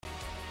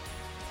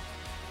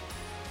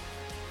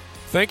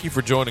Thank you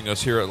for joining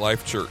us here at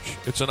Life Church.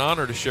 It's an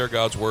honor to share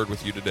God's Word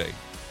with you today.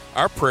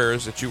 Our prayer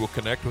is that you will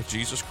connect with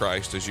Jesus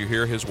Christ as you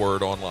hear His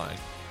Word online.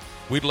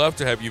 We'd love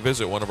to have you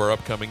visit one of our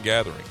upcoming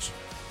gatherings.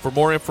 For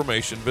more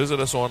information, visit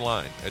us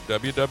online at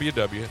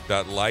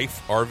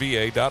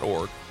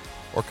www.liferva.org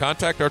or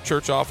contact our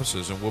church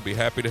offices and we'll be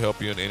happy to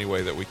help you in any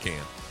way that we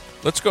can.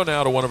 Let's go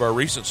now to one of our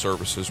recent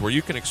services where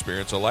you can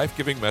experience a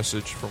life-giving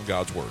message from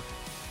God's Word.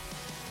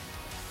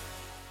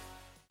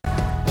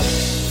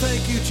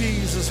 Thank you,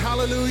 Jesus.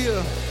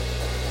 Hallelujah.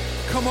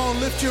 Come on,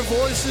 lift your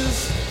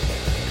voices.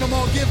 Come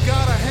on, give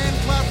God a hand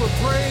clap of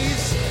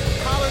praise.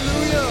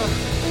 Hallelujah.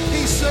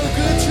 He's so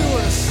good to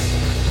us.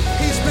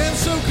 He's been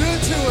so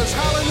good to us.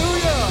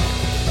 Hallelujah.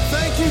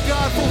 Thank you,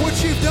 God, for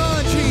what you've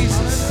done,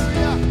 Jesus.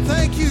 Hallelujah.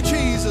 Thank you,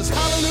 Jesus.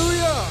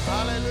 Hallelujah.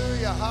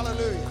 Hallelujah.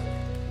 Hallelujah.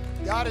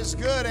 God is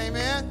good.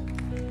 Amen.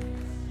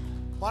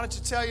 Why don't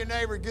you tell your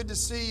neighbor, good to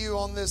see you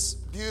on this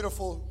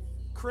beautiful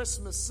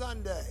Christmas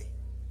Sunday.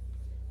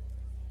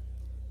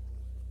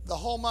 The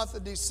whole month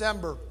of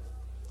December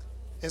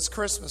is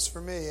Christmas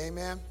for me.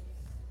 Amen.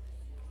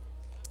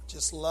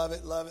 Just love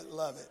it, love it,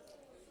 love it.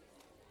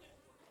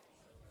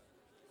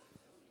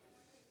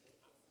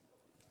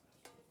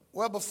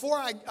 Well, before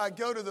I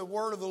go to the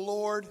word of the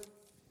Lord,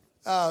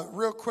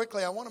 real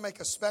quickly, I want to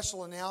make a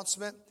special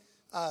announcement,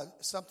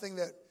 something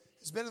that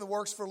has been in the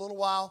works for a little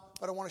while,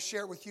 but I want to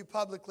share it with you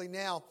publicly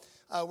now.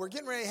 We're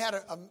getting ready to have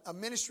a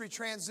ministry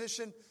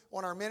transition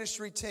on our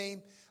ministry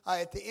team.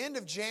 At the end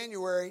of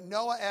January,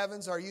 Noah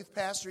Evans, our youth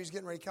pastor, he's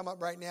getting ready to come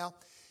up right now.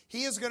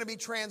 He is going to be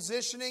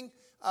transitioning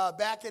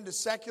back into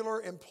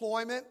secular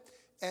employment.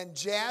 And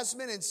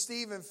Jasmine and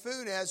Stephen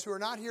Funes, who are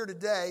not here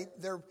today,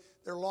 they're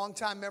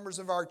longtime members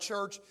of our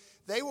church.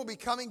 They will be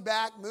coming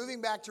back, moving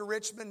back to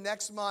Richmond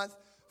next month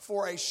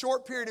for a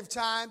short period of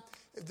time.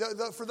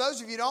 For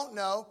those of you who don't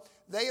know,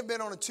 they have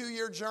been on a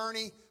 2-year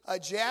journey.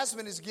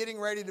 Jasmine is getting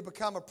ready to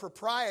become a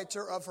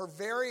proprietor of her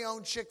very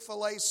own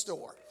Chick-fil-A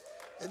store.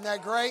 Isn't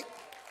that great?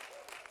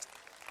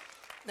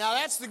 Now,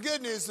 that's the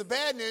good news. The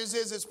bad news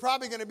is it's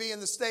probably going to be in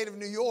the state of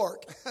New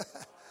York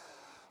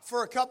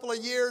for a couple of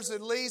years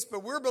at least.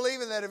 But we're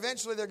believing that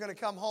eventually they're going to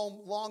come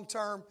home long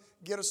term,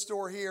 get a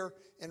store here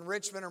in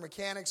Richmond or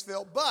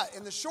Mechanicsville. But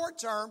in the short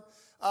term,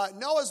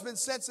 Noah's been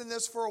sensing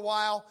this for a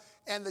while.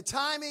 And the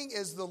timing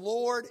is the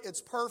Lord.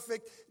 It's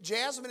perfect.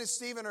 Jasmine and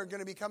Stephen are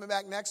going to be coming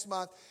back next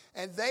month.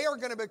 And they are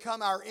going to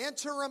become our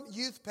interim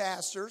youth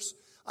pastors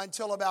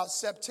until about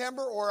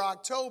September or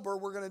October.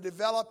 We're going to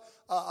develop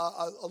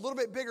a little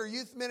bit bigger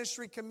youth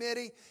ministry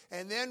committee.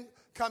 And then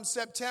come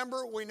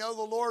September, we know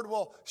the Lord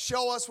will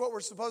show us what we're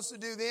supposed to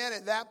do then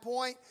at that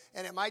point.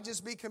 And it might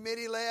just be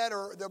committee-led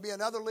or there'll be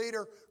another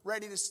leader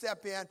ready to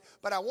step in.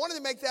 But I wanted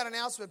to make that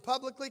announcement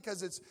publicly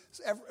because it's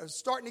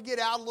starting to get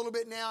out a little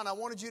bit now. And I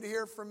wanted you to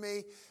hear from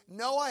me.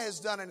 Noah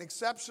has done an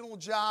exceptional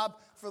job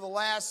for the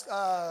last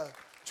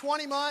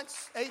 20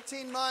 months,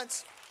 18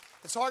 months.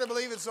 It's hard to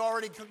believe it's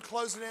already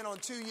closing in on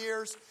 2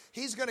 years.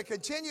 He's going to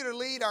continue to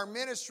lead our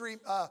ministry,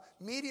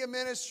 media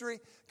ministry,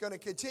 going to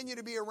continue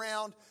to be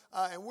around.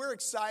 And we're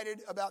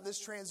excited about this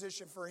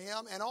transition for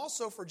him and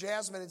also for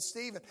Jasmine and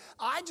Stephen.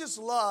 I just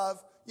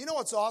love, you know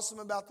what's awesome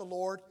about the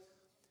Lord?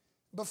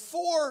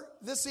 Before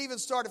this even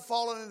started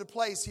falling into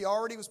place, he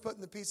already was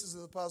putting the pieces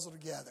of the puzzle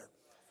together.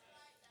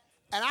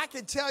 And I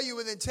can tell you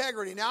with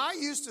integrity. Now, I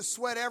used to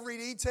sweat every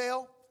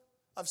detail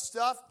of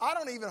stuff. I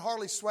don't even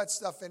hardly sweat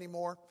stuff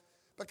anymore.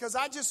 Because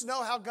I just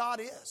know how God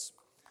is.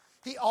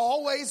 He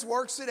always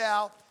works it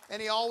out,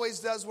 and He always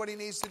does what He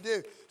needs to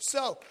do.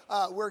 So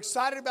we're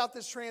excited about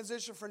this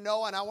transition for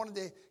Noah, and I wanted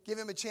to give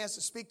him a chance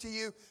to speak to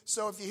you.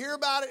 So if you hear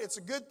about it, it's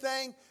a good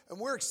thing, and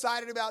we're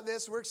excited about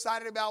this. We're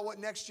excited about what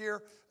next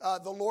year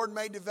the Lord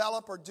may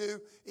develop or do,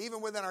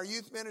 even within our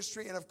youth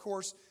ministry and, of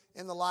course,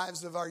 in the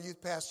lives of our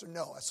youth pastor,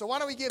 Noah. So why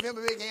don't we give him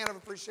a big hand of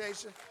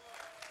appreciation?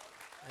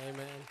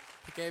 Amen.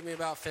 He gave me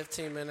about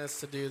 15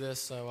 minutes to do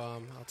this, so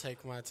I'll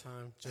take my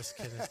time. Just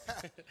kidding.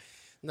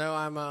 No,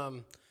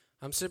 I'm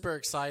super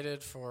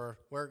excited for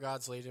where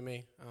God's leading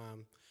me. A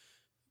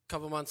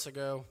couple months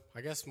ago,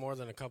 I guess more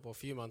than a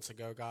few months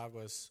ago, God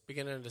was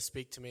beginning to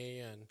speak to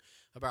me and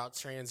about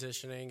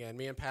transitioning, and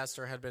me and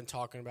Pastor had been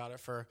talking about it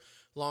for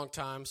a long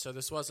time. So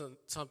this wasn't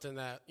something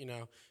that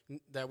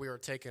that we were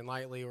taking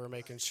lightly. We were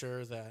making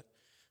sure that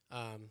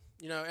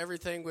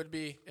everything would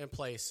be in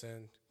place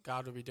and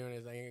God will be doing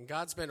anything. And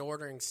God's been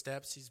ordering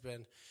steps. He's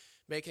been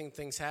making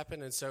things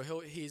happen. And so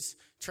He's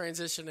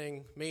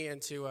transitioning me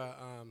into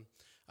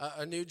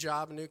a new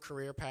job, a new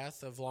career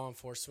path of law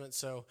enforcement.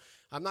 So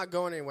I'm not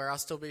going anywhere. I'll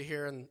still be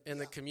here in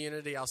the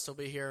community. I'll still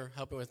be here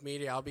helping with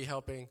media. I'll be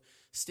helping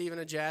Stephen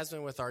and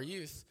Jasmine with our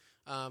youth.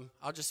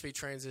 I'll just be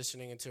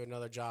transitioning into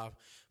another job.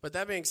 But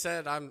that being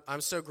said,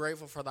 I'm so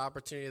grateful for the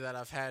opportunity that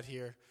I've had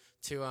here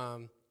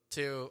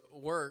to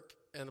work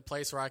in a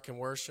place where I can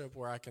worship,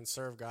 where I can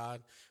serve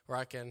God, where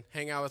I can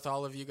hang out with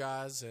all of you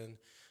guys and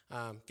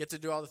get to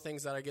do all the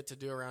things that I get to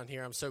do around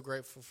here. I'm so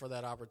grateful for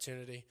that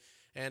opportunity.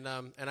 And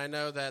I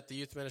know that the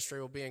youth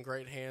ministry will be in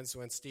great hands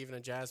when Stephen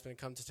and Jasmine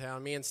come to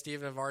town. Me and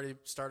Stephen have already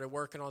started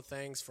working on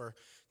things for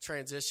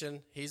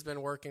transition. He's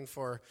been working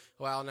for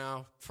a while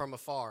now from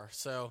afar.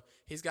 So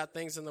he's got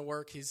things in the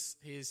work. He's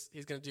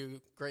going to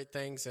do great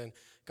things, and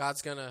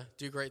God's going to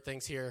do great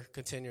things here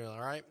continually, all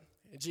right?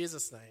 In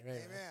Jesus' name,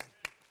 amen.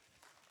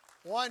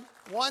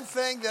 One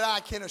thing that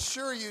I can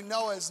assure you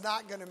Noah is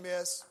not going to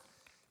miss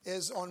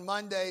is on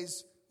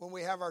Mondays when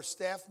we have our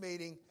staff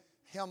meeting,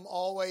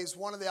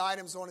 one of the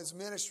items on his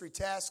ministry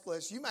task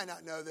list, you may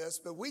not know this,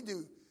 but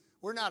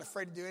we're not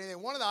afraid to do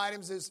anything. One of the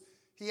items is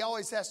he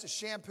always has to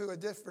shampoo a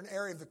different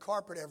area of the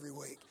carpet every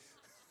week.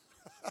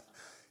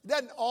 He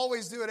doesn't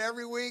always do it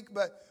every week,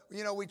 but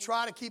we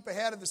try to keep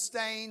ahead of the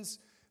stains.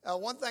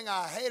 One thing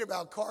I hate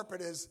about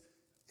carpet is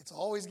it's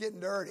always getting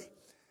dirty.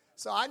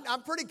 So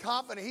I'm pretty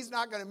confident he's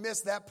not going to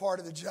miss that part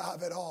of the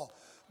job at all.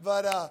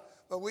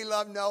 But we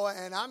love Noah,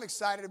 and I'm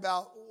excited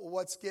about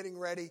what's getting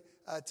ready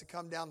to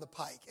come down the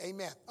pike.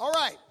 Amen. All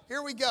right,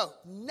 here we go.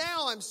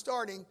 Now I'm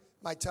starting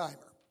my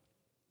timer.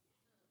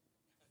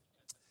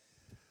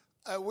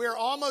 We're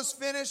almost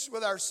finished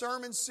with our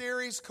sermon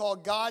series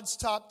called God's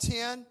Top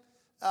 10,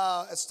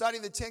 a study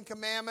of the 10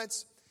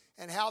 Commandments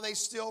and how they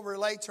still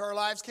relate to our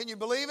lives. Can you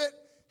believe it?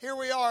 Here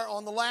we are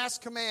on the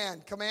last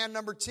command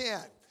number 10.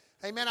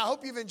 Amen. I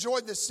hope you've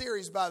enjoyed this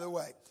series, by the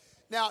way.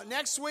 Now,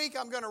 next week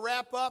I'm going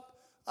to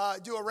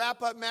do a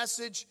wrap-up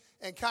message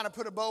and kind of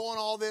put a bow on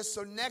all this.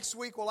 So next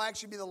week will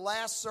actually be the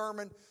last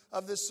sermon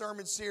of this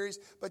sermon series.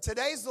 But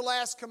today's the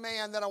last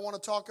command that I want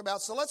to talk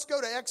about. So let's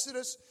go to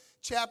Exodus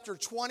chapter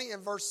 20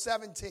 and verse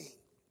 17.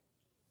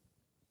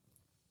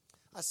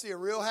 I see a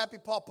real happy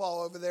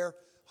pawpaw over there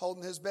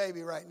holding his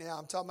baby right now.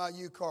 I'm talking about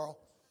you, Carl.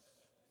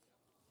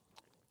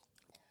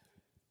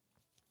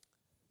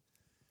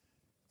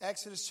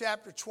 Exodus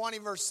chapter 20,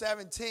 verse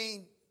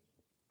 17.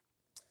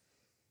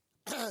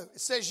 It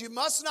says, you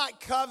must not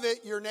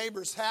covet your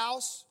neighbor's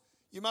house.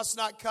 You must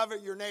not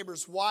covet your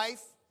neighbor's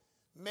wife,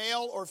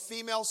 male or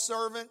female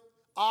servant,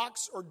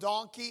 ox or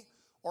donkey,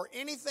 or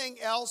anything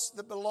else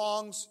that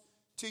belongs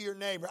to your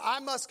neighbor. I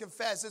must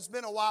confess, it's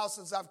been a while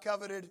since I've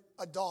coveted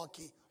a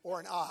donkey or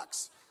an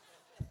ox.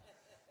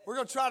 We're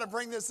going to try to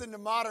bring this into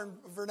modern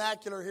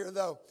vernacular here,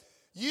 though.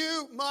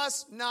 You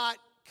must not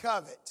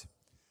covet.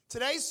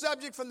 Today's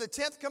subject from the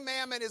 10th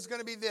commandment is going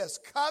to be this: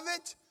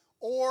 covet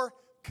or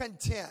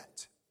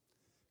content.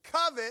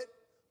 Covet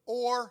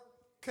or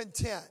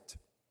content.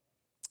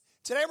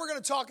 Today we're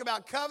going to talk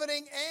about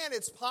coveting and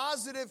its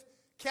positive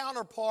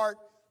counterpart,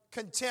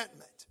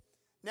 contentment.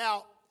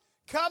 Now,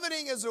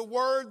 coveting is a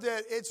word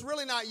that it's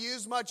really not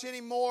used much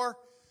anymore,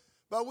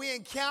 but we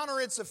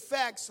encounter its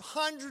effects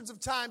hundreds of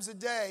times a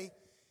day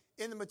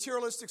in the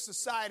materialistic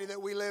society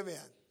that we live in.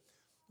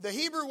 The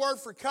Hebrew word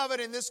for covet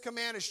in this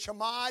command is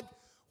shamad,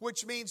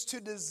 which means to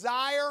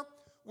desire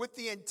with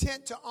the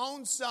intent to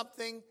own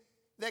something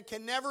that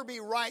can never be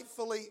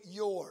rightfully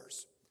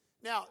yours.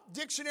 Now,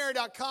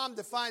 dictionary.com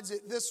defines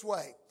it this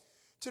way: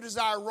 to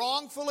desire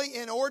wrongfully,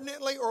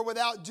 inordinately, or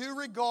without due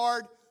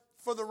regard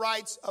for the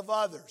rights of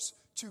others.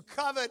 To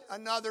covet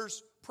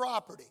another's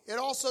property. It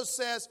also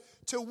says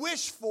to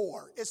wish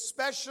for,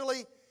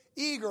 especially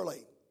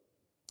eagerly.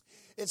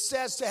 It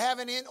says to have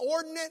an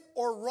inordinate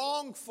or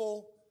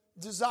wrongful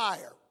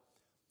desire.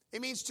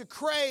 It means to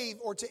crave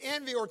or to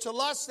envy or to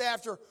lust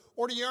after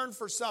or to yearn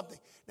for something.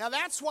 Now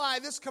that's why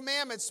this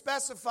commandment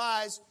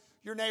specifies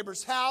your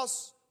neighbor's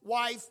house,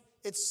 wife,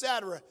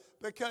 etc.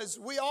 Because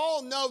we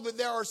all know that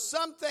there are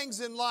some things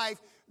in life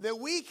that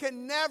we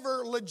can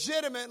never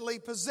legitimately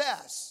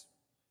possess.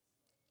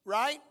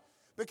 Right?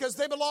 Because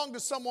they belong to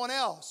someone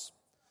else.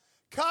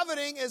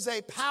 Coveting is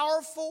a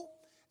powerful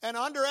and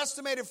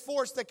underestimated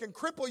force that can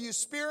cripple you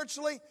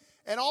spiritually,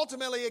 and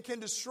ultimately it can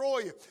destroy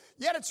you.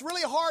 Yet it's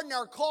really hard in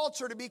our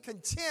culture to be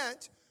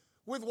content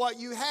with what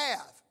you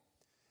have.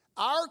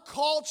 Our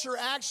culture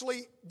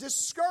actually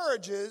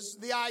discourages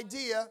the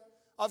idea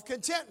of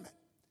contentment.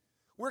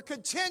 We're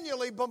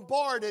continually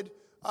bombarded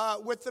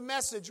with the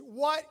message,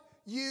 what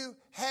you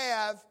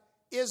have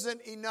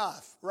isn't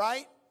enough,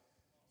 right?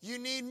 You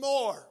need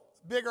more,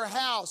 bigger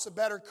house, a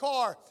better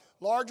car,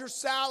 larger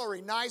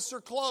salary,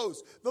 nicer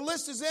clothes. The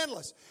list is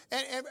endless.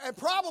 And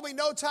probably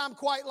no time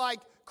quite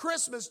like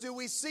Christmas do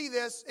we see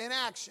this in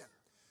action.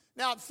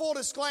 Now, full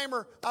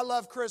disclaimer, I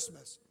love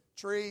Christmas.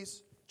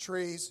 Trees,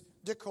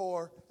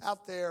 decor,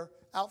 out there,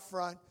 out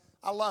front.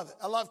 I love it.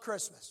 I love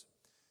Christmas.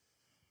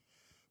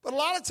 But a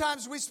lot of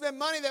times we spend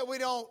money that we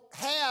don't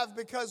have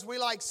because we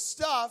like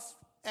stuff,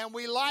 and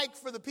we like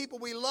for the people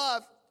we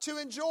love to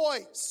enjoy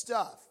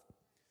stuff.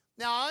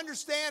 Now, I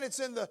understand it's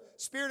in the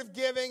spirit of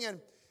giving,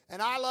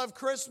 and I love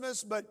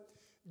Christmas, but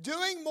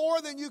doing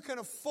more than you can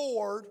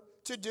afford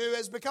to do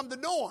has become the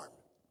norm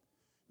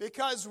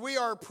because we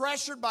are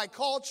pressured by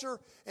culture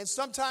and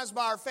sometimes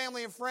by our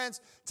family and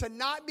friends to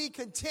not be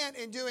content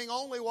in doing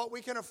only what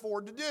we can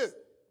afford to do.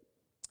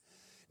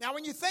 Now,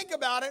 when you think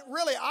about it,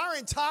 really, our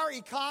entire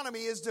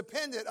economy is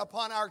dependent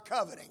upon our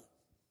coveting.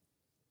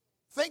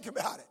 Think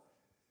about it.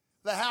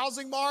 The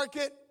housing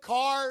market,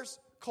 cars,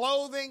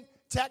 clothing,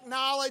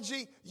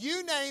 technology,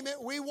 you name it,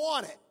 we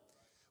want it.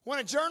 When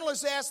a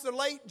journalist asked the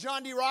late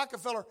John D.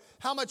 Rockefeller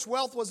how much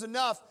wealth was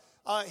enough,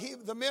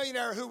 the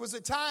millionaire who was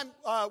at the time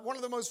one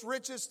of the most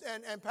richest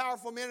and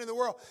powerful men in the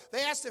world,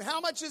 they asked him, how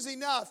much is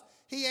enough?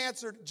 He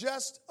answered,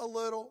 just a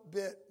little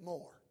bit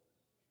more.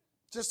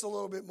 Just a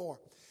little bit more.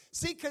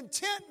 See,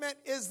 contentment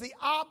is the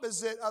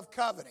opposite of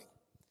coveting.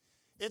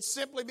 It's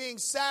simply being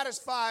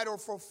satisfied or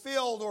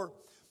fulfilled or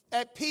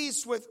at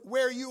peace with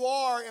where you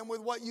are and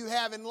with what you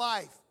have in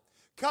life.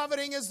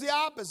 Coveting is the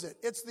opposite.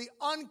 It's the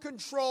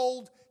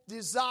uncontrolled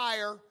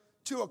desire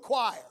to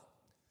acquire.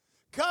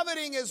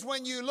 Coveting is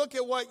when you look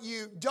at what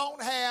you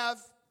don't have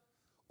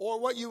or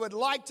what you would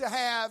like to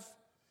have,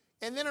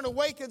 and then it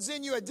awakens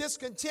in you a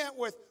discontent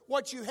with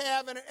what you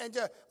have and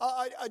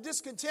a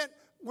discontent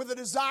with a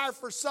desire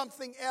for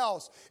something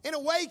else. In a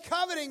way,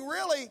 coveting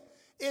really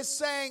is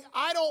saying,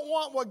 I don't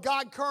want what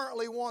God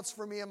currently wants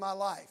for me in my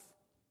life.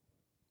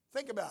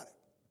 Think about it.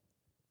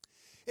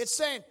 It's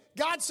saying,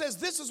 God says,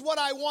 this is what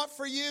I want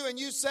for you, and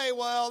you say,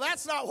 well,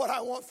 that's not what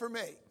I want for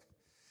me.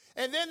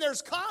 And then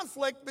there's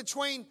conflict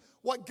between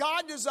what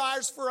God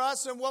desires for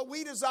us and what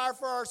we desire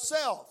for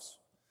ourselves.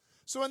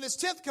 So in this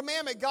 10th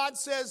commandment, God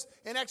says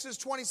in Exodus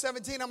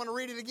 20:17, I'm going to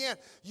read it again.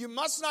 You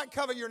must not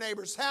covet your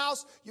neighbor's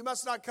house. You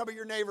must not covet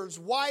your neighbor's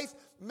wife,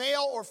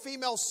 male or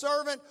female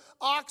servant,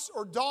 ox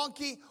or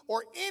donkey,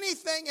 or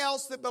anything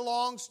else that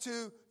belongs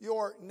to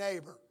your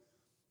neighbor.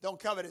 Don't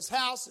covet his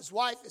house, his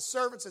wife, his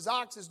servants, his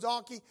ox, his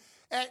donkey.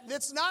 And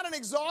it's not an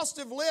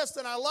exhaustive list,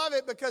 and I love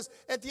it because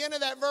at the end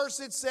of that verse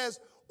it says,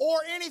 or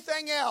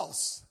anything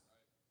else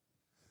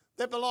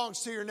that belongs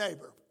to your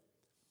neighbor.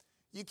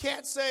 You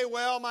can't say,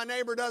 well, my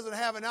neighbor doesn't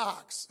have an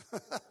ox.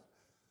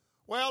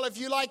 Well, if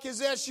you like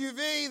his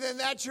SUV, then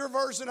that's your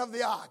version of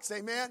the ox.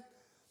 Amen?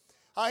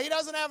 He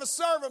doesn't have a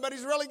servant, but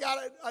he's really got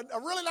a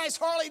really nice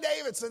Harley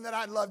Davidson that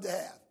I'd love to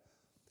have.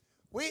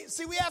 We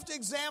have to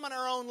examine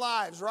our own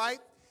lives, right?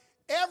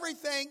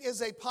 Everything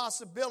is a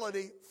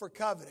possibility for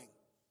coveting.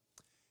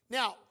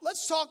 Now,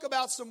 let's talk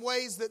about some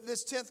ways that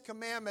this 10th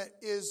commandment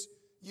is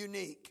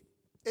unique.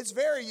 It's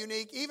very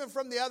unique, even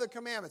from the other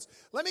commandments.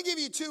 Let me give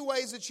you two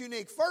ways it's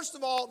unique. First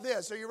of all,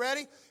 this. Are you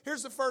ready?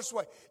 Here's the first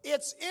way.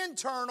 It's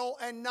internal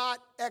and not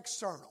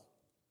external.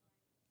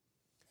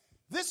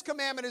 This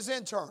commandment is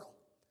internal,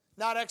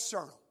 not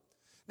external.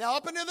 Now,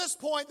 up until this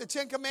point, the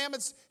 10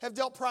 commandments have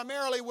dealt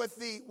primarily with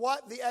the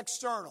what? The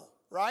external,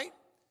 right?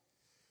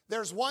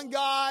 There's one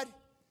God.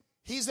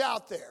 He's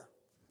out there.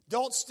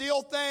 Don't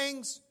steal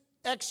things,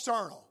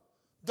 external.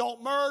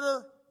 Don't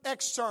murder,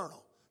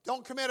 external.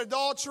 Don't commit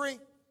adultery,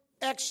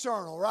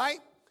 external, right?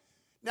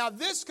 Now,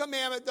 this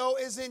commandment, though,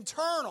 is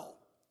internal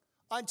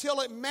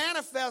until it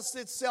manifests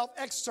itself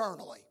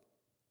externally.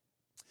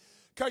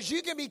 Because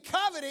you can be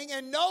coveting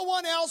and no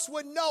one else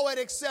would know it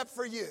except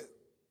for you,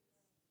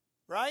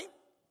 right?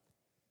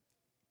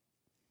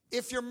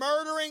 If you're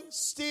murdering,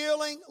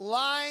 stealing,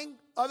 lying,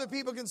 other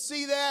people can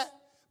see that.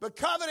 But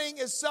coveting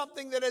is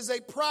something that is a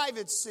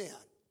private sin.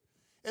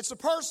 It's a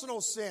personal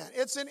sin.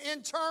 It's an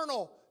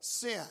internal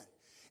sin.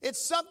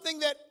 It's something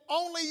that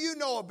only you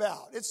know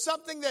about. It's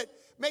something that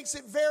makes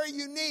it very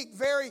unique,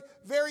 very,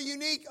 very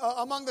unique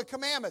among the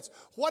commandments.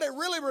 What it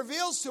really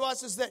reveals to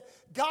us is that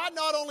God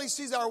not only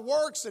sees our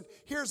works and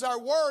hears our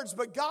words,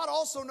 but God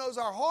also knows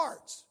our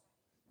hearts.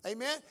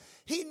 Amen?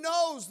 He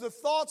knows the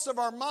thoughts of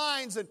our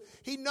minds, and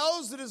He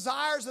knows the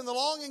desires and the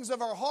longings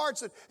of our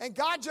hearts, and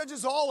God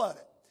judges all of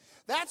it.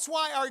 That's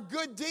why our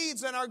good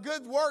deeds and our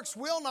good works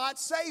will not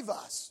save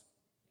us.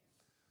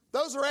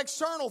 Those are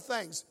external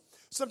things.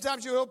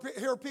 Sometimes you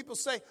hear people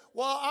say,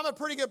 well, I'm a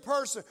pretty good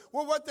person.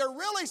 Well, what they're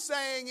really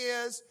saying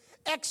is,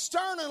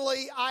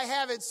 externally, I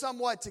have it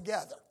somewhat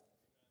together.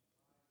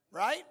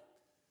 Right?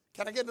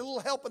 Can I get a little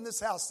help in this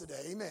house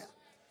today? Amen.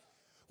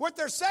 What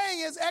they're saying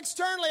is,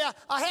 externally,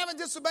 I haven't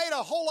disobeyed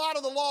a whole lot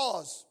of the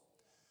laws.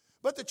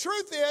 But the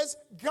truth is,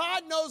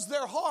 God knows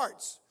their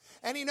hearts.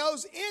 And He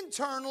knows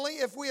internally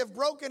if we have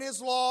broken His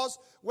laws,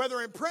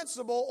 whether in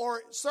principle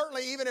or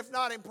certainly even if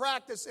not in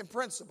practice, in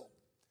principle.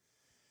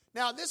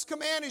 Now, this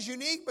command is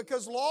unique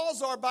because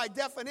laws are by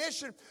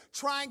definition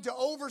trying to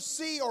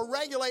oversee or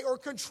regulate or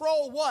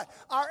control what?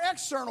 Our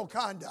external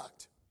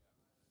conduct.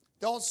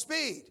 Don't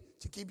speed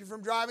to keep you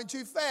from driving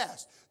too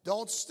fast.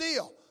 Don't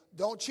steal.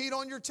 Don't cheat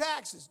on your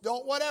taxes.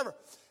 Don't whatever.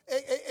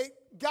 It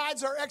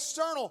guides our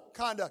external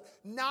conduct,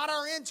 not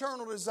our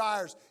internal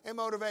desires and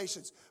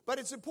motivations. But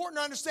it's important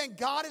to understand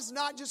God is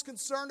not just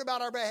concerned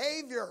about our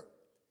behavior,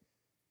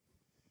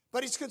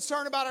 but He's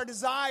concerned about our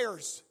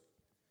desires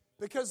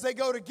because they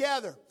go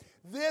together.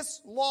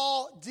 This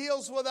law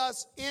deals with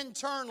us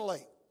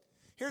internally.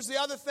 Here's the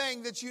other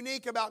thing that's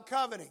unique about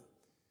coveting.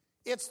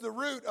 It's the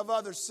root of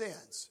other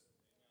sins.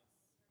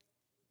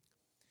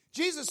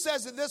 Jesus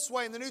says it this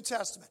way in the New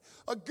Testament.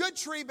 A good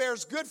tree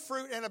bears good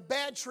fruit and a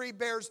bad tree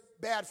bears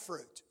bad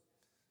fruit.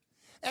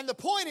 And the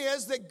point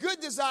is that good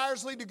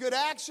desires lead to good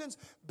actions,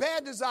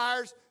 bad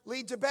desires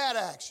lead to bad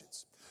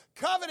actions.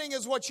 Coveting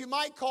is what you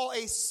might call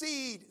a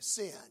seed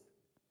sin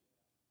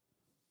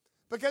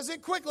because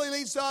it quickly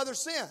leads to other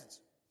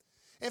sins.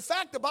 In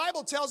fact, the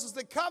Bible tells us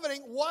that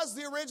coveting was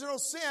the original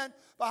sin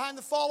behind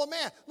the fall of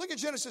man. Look at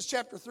Genesis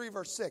chapter 3,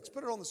 verse 6.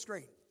 Put it on the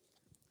screen.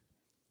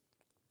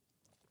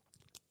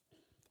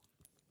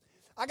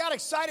 I got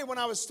excited when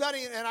I was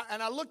studying,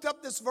 and I looked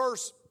up this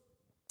verse.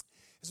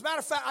 As a matter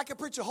of fact, I could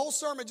preach a whole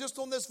sermon just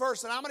on this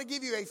verse, and I'm going to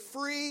give you a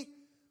free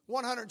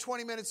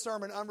 120-minute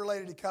sermon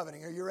unrelated to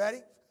coveting. Are you ready?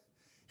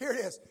 Here it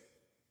is.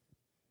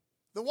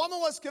 The woman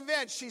was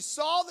convinced. She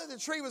saw that the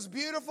tree was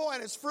beautiful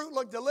and its fruit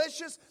looked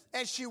delicious,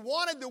 and she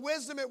wanted the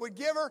wisdom it would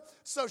give her.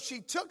 So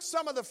she took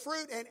some of the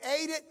fruit and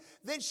ate it.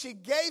 Then she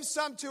gave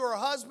some to her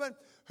husband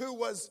who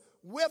was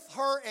with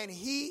her, and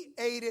he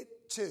ate it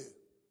too.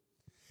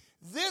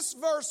 This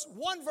verse,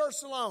 one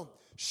verse alone,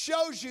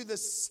 shows you the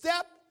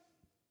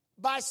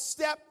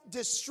step-by-step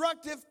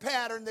destructive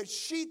pattern that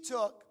she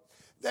took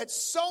that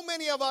so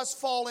many of us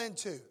fall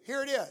into.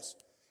 Here it is.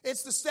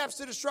 It's the steps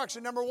to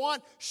destruction. Number one,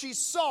 she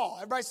saw.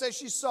 Everybody say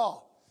she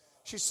saw.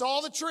 She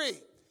saw the tree.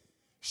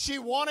 She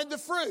wanted the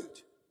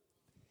fruit.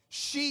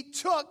 She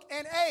took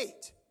and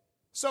ate.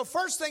 So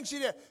first thing she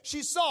did,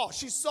 she saw.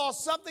 She saw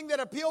something that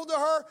appealed to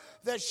her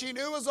that she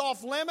knew was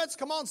off limits.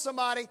 Come on,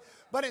 somebody.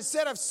 But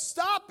instead of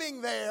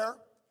stopping there,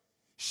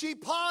 she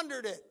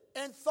pondered it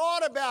and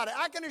thought about it.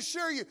 I can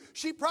assure you,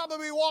 she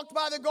probably walked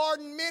by the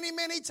garden many,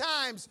 many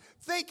times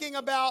thinking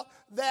about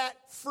that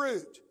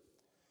fruit.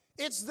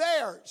 It's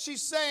there.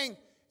 She's saying,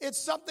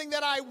 it's something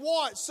that I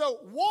want. So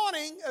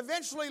wanting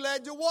eventually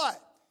led to what?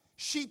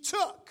 She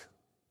took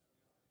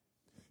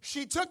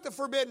the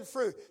forbidden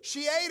fruit.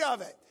 She ate of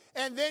it.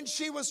 And then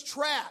she was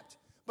trapped.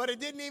 But it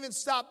didn't even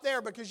stop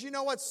there, because you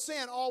know what?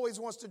 Sin always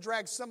wants to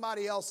drag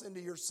somebody else into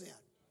your sin.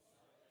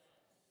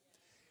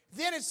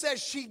 Then it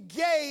says she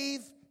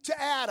gave to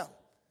Adam.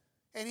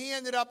 And he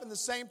ended up in the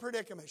same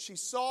predicament. She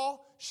saw,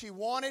 she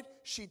wanted,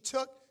 she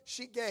took,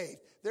 she gave.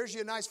 There's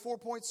you a nice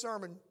 4-point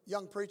sermon,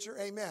 young preacher.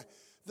 Amen.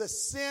 The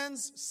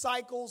sin's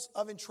cycles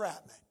of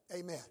entrapment.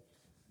 Amen.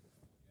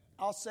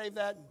 I'll save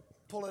that and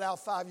pull it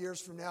out 5 years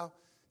from now.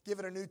 Give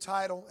it a new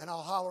title, and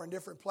I'll holler in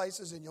different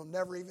places, and you'll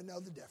never even know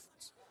the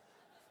difference.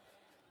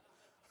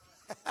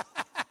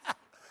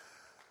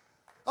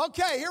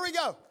 Okay, here we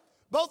go.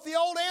 Both the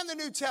Old and the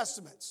New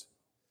Testaments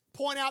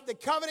point out that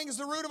coveting is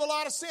the root of a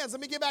lot of sins. Let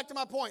me get back to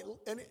my point.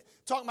 And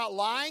talking about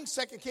lying,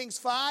 2 Kings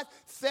 5,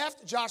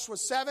 theft, Joshua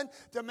 7,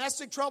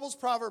 domestic troubles,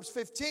 Proverbs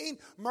 15,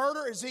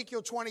 murder,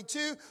 Ezekiel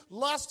 22,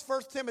 lust,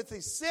 1 Timothy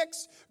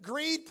 6,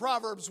 greed,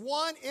 Proverbs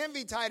 1,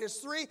 envy, Titus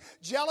 3,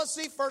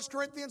 jealousy, 1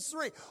 Corinthians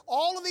 3.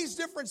 All of these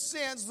different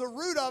sins, the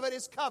root of it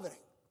is coveting.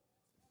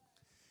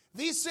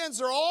 These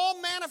sins are all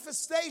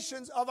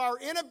manifestations of our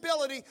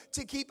inability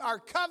to keep our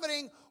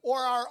coveting or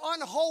our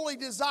unholy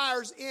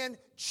desires in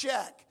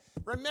check.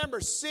 Remember,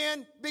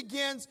 sin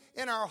begins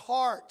in our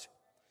heart.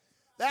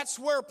 That's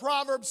where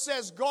Proverbs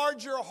says,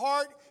 guard your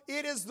heart.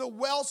 It is the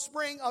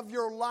wellspring of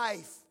your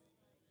life.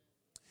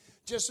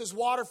 Just as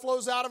water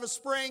flows out of a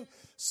spring,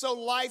 so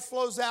life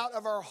flows out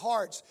of our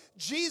hearts.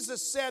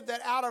 Jesus said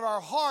that out of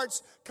our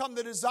hearts come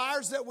the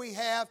desires that we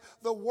have,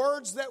 the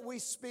words that we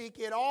speak.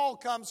 It all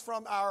comes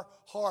from our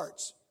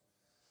hearts.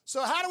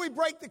 So how do we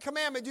break the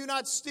commandment, do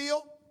not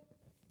steal?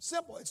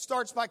 Simple. It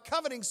starts by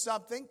coveting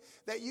something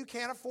that you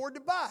can't afford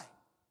to buy.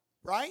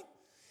 Right?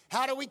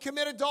 How do we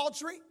commit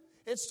adultery?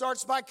 It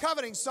starts by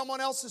coveting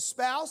someone else's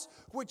spouse,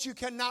 which you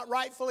cannot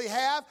rightfully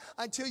have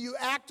until you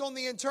act on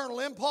the internal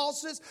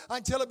impulses,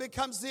 until it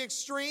becomes the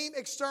extreme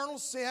external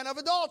sin of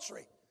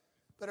adultery.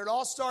 But it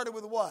all started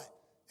with what?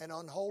 An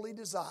unholy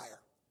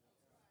desire.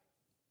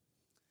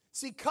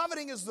 See,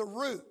 coveting is the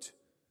root.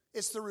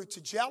 It's the root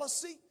to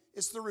jealousy.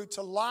 It's the root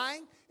to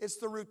lying. It's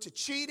the root to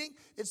cheating.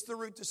 It's the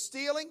root to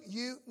stealing.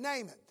 You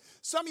name it.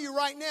 Some of you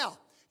right now,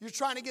 you're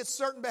trying to get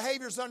certain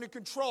behaviors under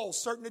control,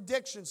 certain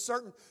addictions,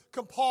 certain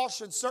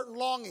compulsions, certain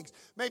longings,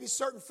 maybe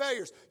certain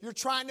failures. You're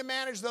trying to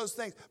manage those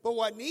things. But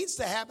what needs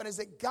to happen is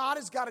that God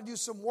has got to do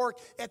some work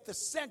at the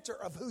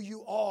center of who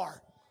you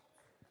are.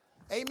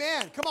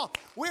 Amen. Come on.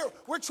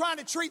 We're trying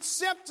to treat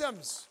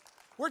symptoms.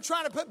 We're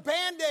trying to put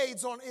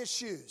Band-Aids on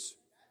issues.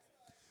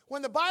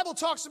 When the Bible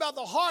talks about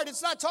the heart,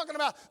 it's not talking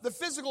about the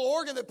physical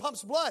organ that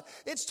pumps blood.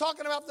 It's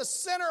talking about the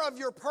center of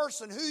your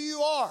person, who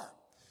you are.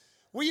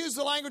 We use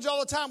the language all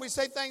the time. We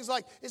say things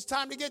like, it's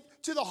time to get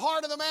to the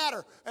heart of the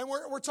matter. And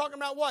we're talking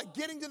about what?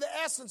 Getting to the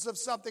essence of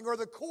something or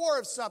the core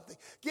of something.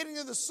 Getting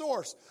to the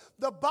source.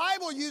 The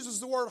Bible uses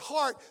the word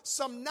heart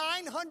some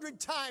 900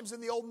 times in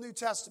the Old and New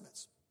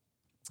Testaments.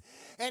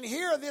 And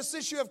here, this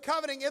issue of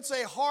coveting, it's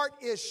a heart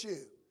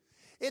issue.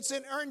 It's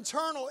an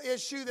internal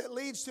issue that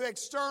leads to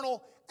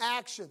external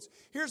actions.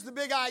 Here's the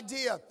big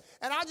idea.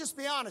 And I'll just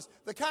be honest,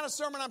 the kind of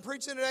sermon I'm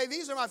preaching today,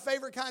 these are my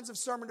favorite kinds of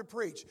sermon to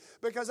preach.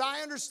 Because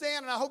I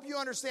understand, and I hope you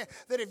understand,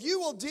 that if you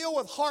will deal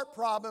with heart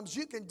problems,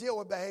 you can deal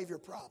with behavior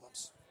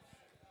problems.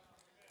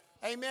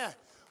 Amen.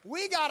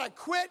 We got to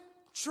quit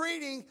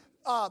treating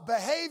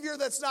behavior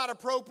that's not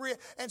appropriate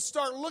and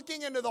start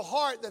looking into the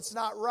heart that's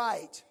not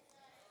right.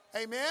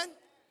 Amen.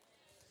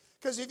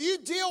 Because if you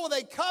deal with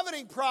a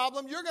coveting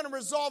problem, you're going to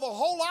resolve a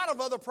whole lot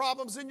of other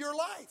problems in your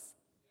life.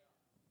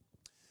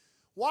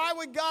 Why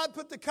would God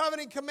put the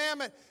coveting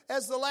commandment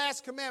as the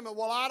last commandment?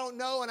 Well, I don't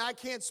know, and I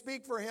can't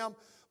speak for him,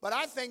 but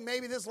I think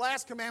maybe this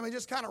last commandment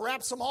just kind of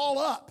wraps them all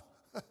up.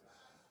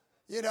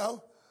 You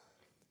know?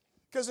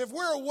 Because if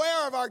we're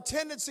aware of our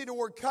tendency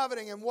toward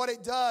coveting and what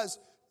it does,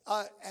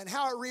 and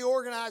how it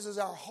reorganizes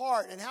our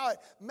heart and how it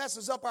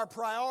messes up our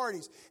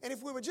priorities, and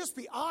if we would just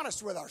be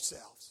honest with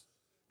ourselves.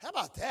 How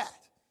about that?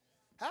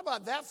 How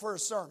about that for a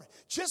sermon?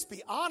 Just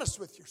be honest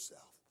with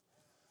yourself.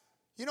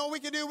 You know what we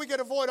could do? We could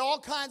avoid all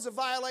kinds of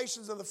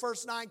violations of the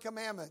first 9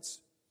 commandments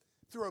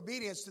through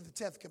obedience to the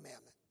 10th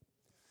commandment.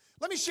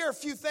 Let me share a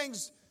few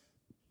things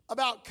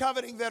about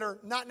coveting that are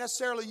not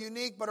necessarily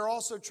unique, but are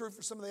also true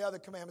for some of the other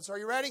commandments. Are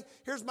you ready?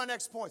 Here's my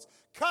next points.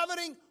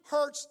 Coveting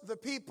hurts the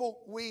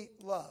people we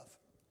love.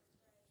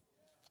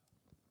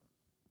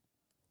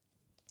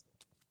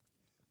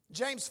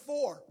 James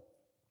 4,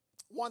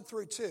 1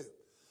 through 2.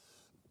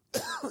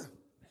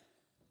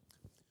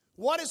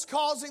 What is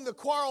causing the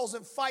quarrels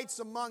and fights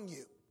among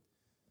you?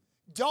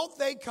 Don't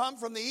they come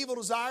from the evil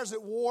desires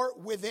at war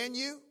within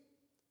you?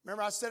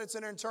 Remember, I said it's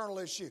an internal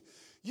issue.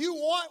 You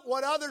want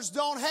what others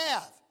don't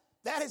have.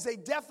 That is a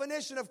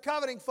definition of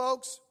coveting,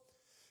 folks.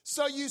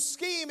 So you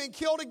scheme and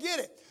kill to get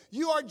it.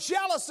 You are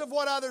jealous of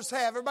what others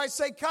have. Everybody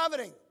say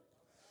coveting.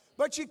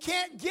 But you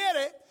can't get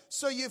it,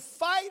 so you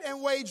fight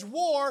and wage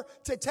war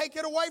to take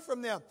it away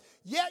from them.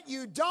 Yet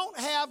you don't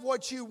have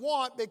what you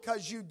want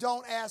because you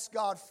don't ask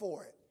God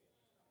for it.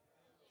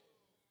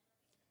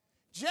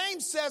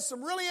 James says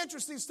some really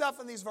interesting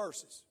stuff in these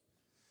verses.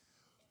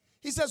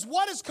 He says,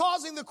 what is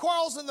causing the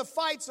quarrels and the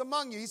fights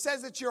among you? He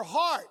says it's your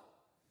heart.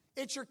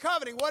 It's your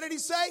coveting. What did he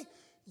say?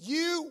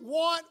 You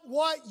want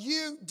what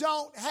you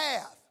don't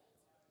have.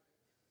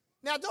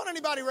 Now, don't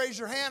anybody raise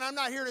your hand. I'm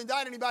not here to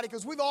indict anybody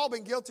because we've all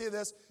been guilty of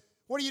this.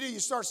 What do? You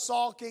start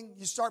sulking.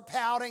 You start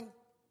pouting.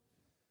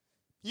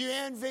 You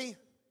envy.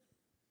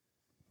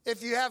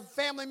 If you have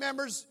family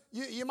members,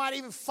 you might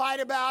even fight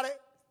about it.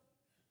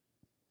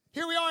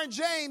 Here we are in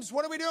James.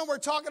 What are we doing? We're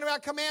talking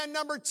about command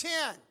number 10,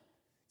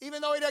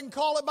 even though he doesn't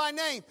call it by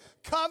name.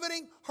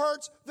 Coveting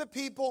hurts the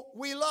people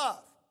we love.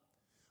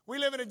 We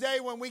live in a day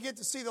when we get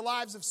to see the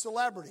lives of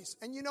celebrities.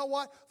 And you know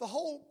what? The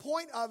whole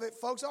point of it,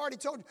 folks, I already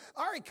told you,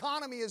 our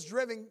economy is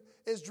driven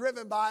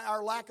by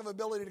our lack of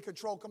ability to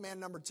control command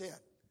number 10.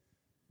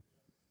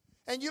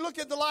 And you look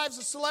at the lives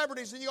of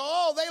celebrities and you go,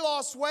 oh, they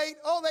lost weight.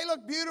 Oh, they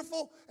look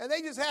beautiful. And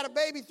they just had a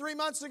baby 3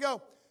 months ago.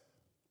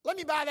 Let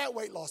me buy that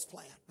weight loss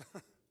plan.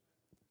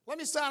 Let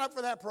me sign up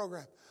for that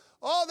program.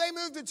 Oh, they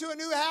moved into a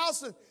new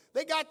house and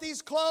they got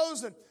these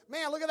clothes. And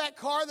man, look at that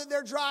car that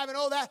they're driving.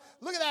 Oh,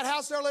 look at that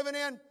house they're living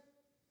in.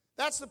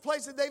 That's the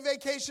place that they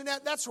vacation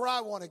at. That's where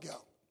I want to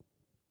go.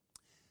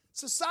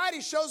 Society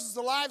shows us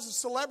the lives of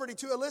celebrity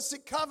to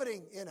elicit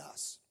coveting in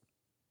us.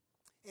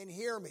 And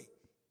hear me,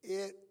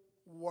 it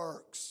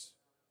works.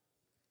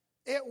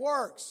 It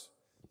works.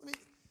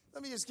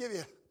 Let me just give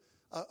you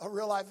a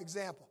real life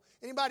example.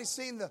 Anybody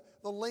seen the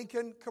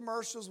Lincoln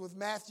commercials with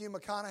Matthew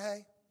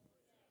McConaughey?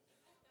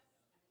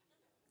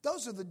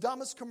 Those are the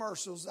dumbest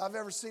commercials I've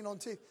ever seen on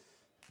TV.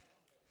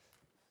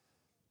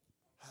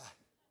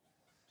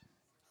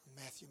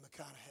 Matthew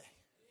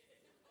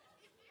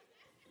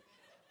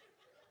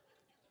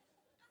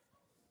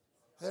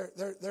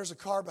McConaughey. There's a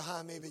car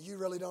behind me, but you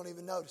really don't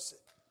even notice it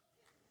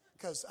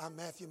because I'm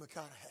Matthew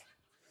McConaughey.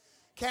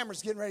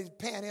 Camera's getting ready to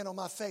pan in on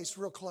my face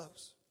real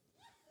close.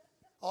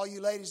 All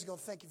you ladies are going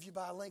to think if you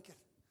buy a Lincoln,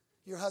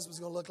 your husband's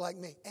going to look like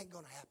me. Ain't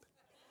going to happen.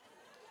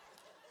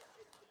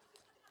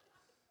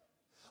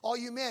 All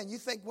you men, you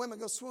think women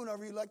go swoon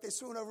over you like they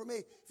swoon over me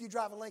if you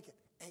drive a Lincoln.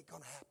 Ain't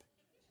going to happen.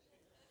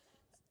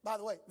 By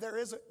the way,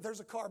 there's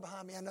a car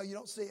behind me. I know you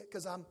don't see it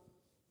because I'm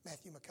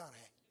Matthew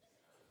McConaughey.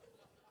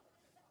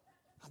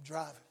 I'm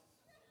driving.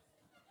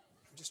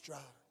 I'm just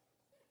driving.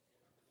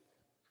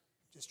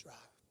 Just driving.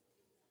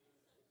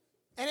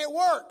 And it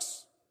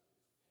works.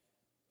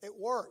 It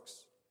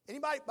works.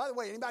 Anybody, by the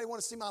way, anybody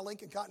want to see my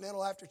Lincoln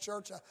Continental after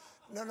church?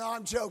 No,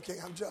 I'm joking.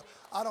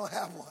 I don't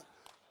have one.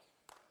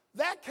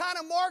 That kind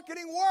of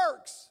marketing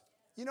works.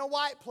 You know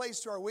why? It plays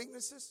to our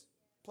weaknesses,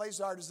 plays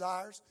to our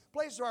desires,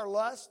 plays to our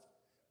lust,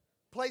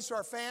 plays to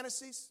our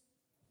fantasies.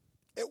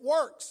 It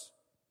works.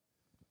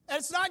 And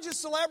it's not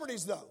just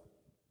celebrities, though.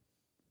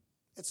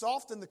 It's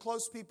often the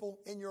close people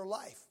in your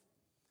life.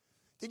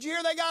 Did you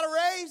hear they got a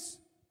raise?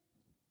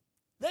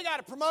 They got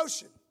a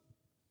promotion.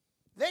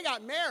 They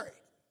got married.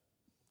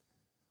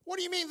 What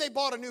do you mean they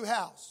bought a new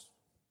house?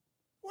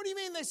 What do you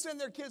mean they send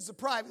their kids to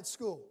private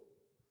school?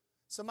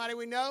 Somebody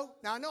we know?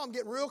 Now, I know I'm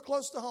getting real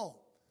close to home.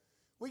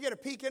 We get a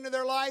peek into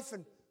their life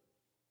and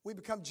we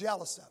become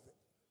jealous of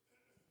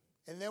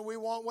it. And then we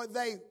want what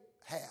they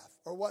have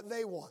or what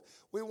they want.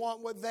 We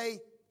want what they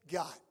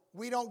got.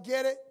 We don't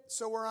get it,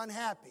 so we're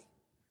unhappy.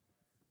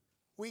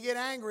 We get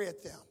angry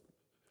at them.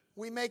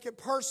 We make it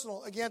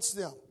personal against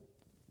them.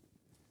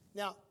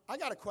 Now, I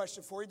got a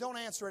question for you. Don't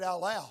answer it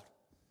out loud.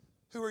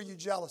 Who are you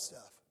jealous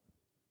of?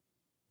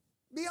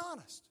 Be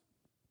honest.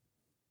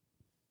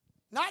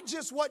 Not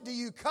just what do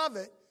you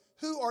covet,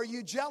 who are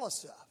you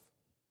jealous of?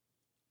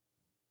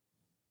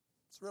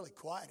 It's really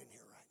quiet in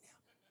here right now.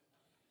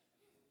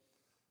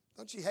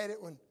 Don't you hate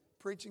it when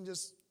preaching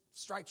just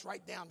strikes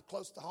right down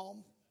close to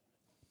home?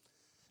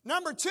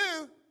 Number 2,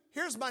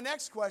 here's my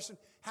next question.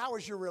 How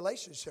is your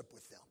relationship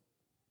with them?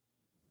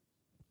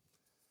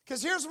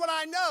 Because here's what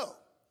I know.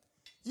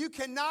 You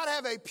cannot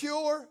have a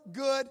pure,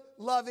 good,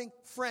 loving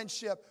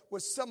friendship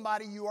with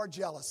somebody you are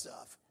jealous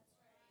of.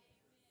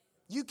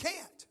 You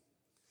can't.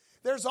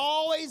 There's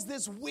always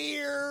this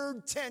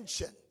weird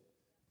tension,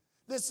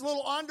 this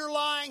little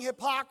underlying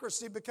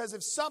hypocrisy, because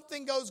if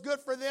something goes good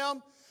for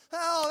them,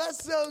 oh,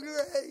 that's so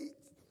great.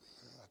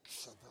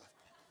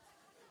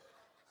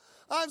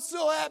 I'm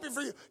so happy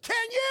for you. Can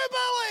you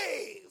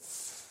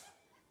believe?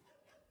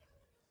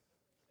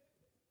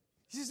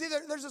 You see,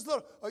 there's this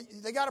little,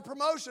 they got a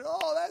promotion.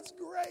 Oh, that's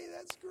great,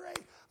 that's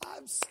great.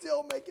 I'm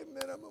still making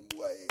minimum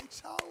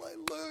wage.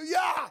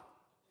 Hallelujah.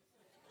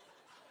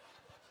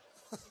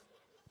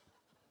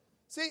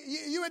 See,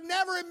 you would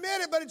never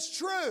admit it, but it's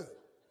true.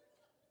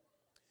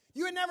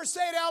 You would never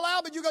say it out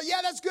loud, but you go, yeah,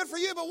 that's good for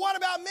you, but what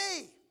about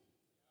me?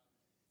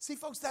 See,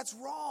 folks, that's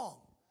wrong.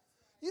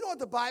 You know what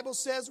the Bible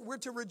says? We're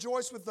to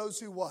rejoice with those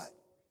who what?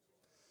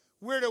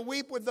 We're to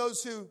weep with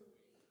those who...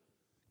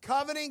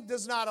 Coveting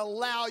does not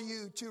allow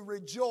you to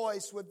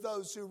rejoice with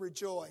those who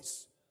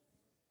rejoice.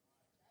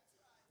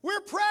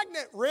 We're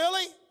pregnant.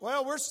 Really?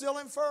 Well, we're still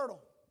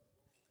infertile.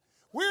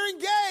 We're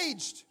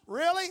engaged.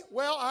 Really?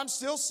 Well, I'm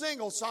still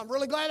single, so I'm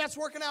really glad that's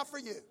working out for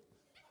you.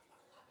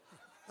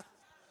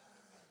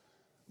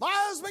 My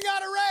husband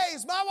got a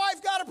raise. My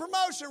wife got a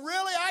promotion.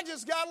 Really? I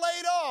just got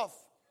laid off.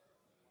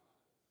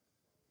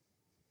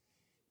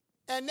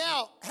 And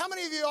now, how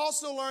many of you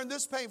also learned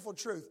this painful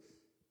truth?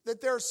 That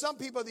there are some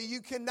people that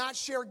you cannot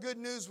share good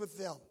news with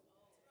them.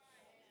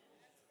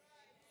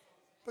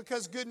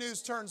 Because good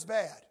news turns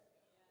bad.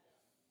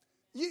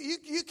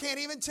 You can't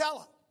even tell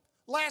them.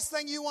 Last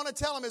thing you want to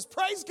tell them is,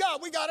 praise God,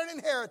 we got an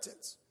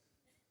inheritance.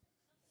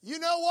 You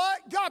know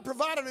what? God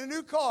provided a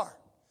new car.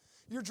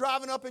 You're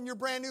driving up in your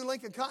brand new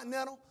Lincoln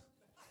Continental.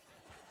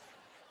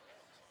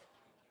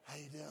 How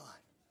you doing?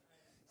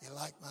 You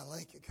like my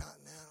Lincoln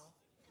Continental?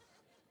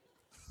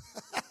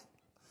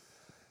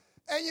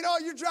 And you know,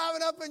 you're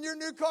driving up in your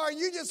new car and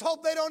you just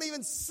hope they don't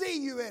even see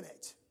you in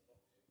it.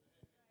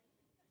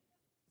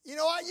 You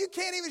know what? You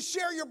can't even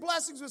share your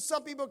blessings with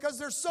some people because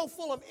they're so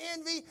full of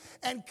envy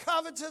and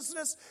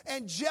covetousness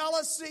and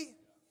jealousy.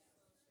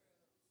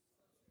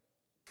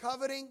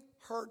 Coveting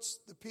hurts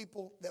the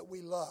people that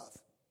we love.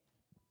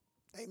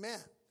 Amen.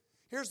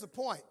 Here's the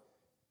point.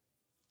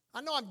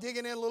 I know I'm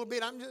digging in a little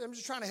bit. I'm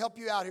just trying to help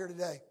you out here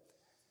today.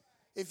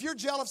 If you're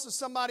jealous of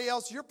somebody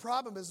else, your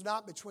problem is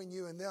not between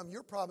you and them.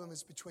 Your problem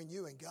is between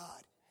you and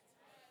God.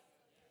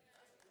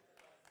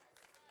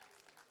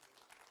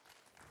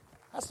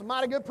 That's some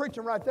mighty good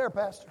preaching right there,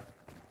 Pastor.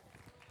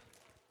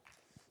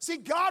 See,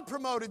 God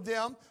promoted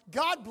them.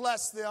 God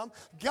blessed them.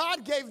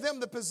 God gave them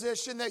the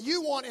position that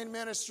you want in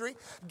ministry.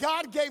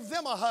 God gave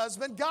them a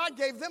husband. God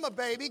gave them a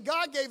baby.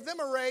 God gave them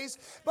a raise.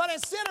 But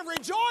instead of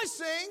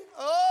rejoicing,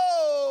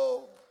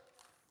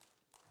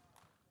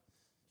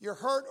 you're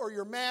hurt or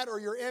you're mad or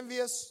you're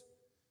envious.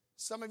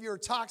 Some of you are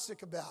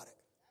toxic about it.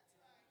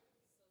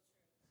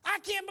 I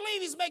can't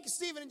believe he's making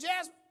Stephen and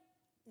Jasmine.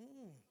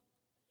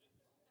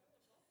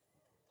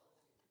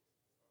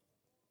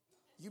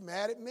 You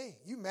mad at me.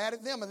 You mad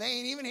at them and they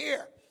ain't even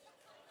here.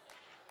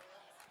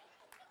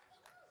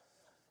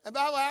 And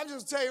by the way, I'm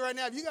just tell you right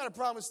now, if you got a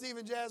problem with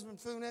Stephen, Jasmine,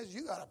 Funes,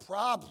 you got a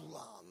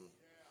problem.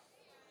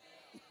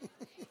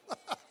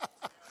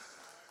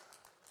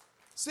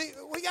 See,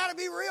 we got to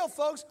be real,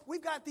 folks.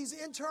 We've got these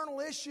internal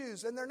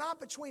issues, and they're not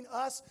between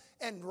us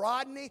and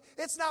Rodney.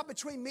 It's not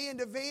between me and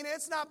Davina.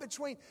 It's not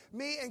between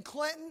me and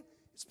Clinton.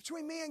 It's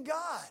between me and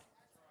God.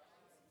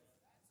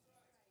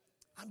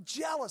 I'm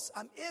jealous.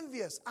 I'm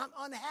envious. I'm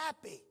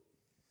unhappy.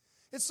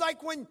 It's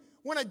like when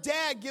a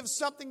dad gives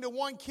something to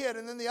one kid,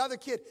 and then the other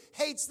kid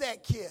hates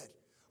that kid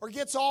or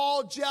gets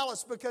all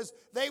jealous because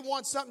they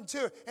want something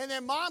too. And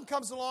then mom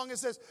comes along and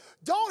says,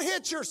 don't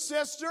hit your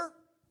sister.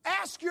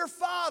 Ask your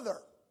father.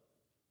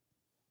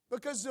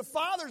 Because the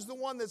father's the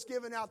one that's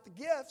giving out the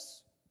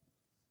gifts.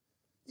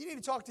 You need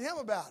to talk to him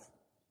about it.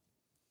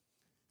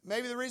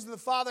 Maybe the reason the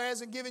father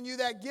hasn't given you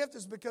that gift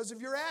is because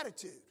of your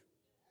attitude.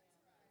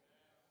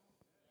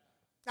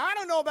 Now, I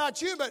don't know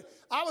about you, but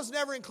I was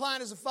never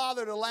inclined as a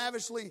father to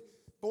lavishly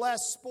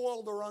bless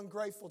spoiled or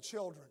ungrateful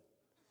children.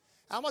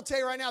 I'm going to tell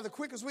you right now, the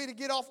quickest way to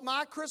get off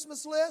my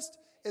Christmas list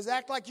is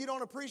act like you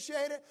don't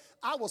appreciate it.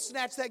 I will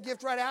snatch that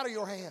gift right out of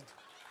your hand.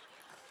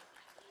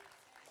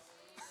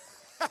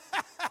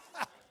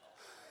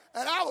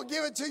 And I will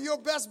give it to your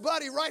best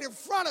buddy right in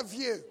front of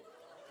you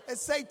and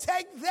say,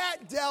 take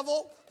that,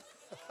 devil.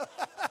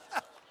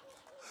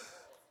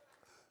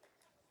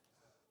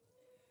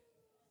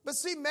 But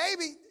see,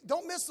 maybe,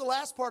 don't miss the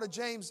last part of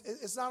James.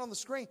 It's not on the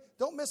screen.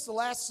 Don't miss the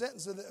last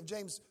sentence of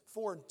James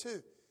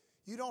 4:2.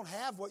 You don't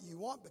have what you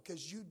want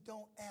because you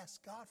don't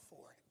ask God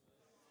for it.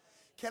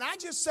 Can I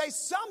just say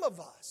some of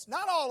us,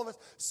 not all of us,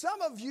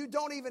 some of you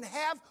don't even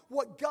have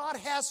what God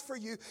has for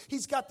you.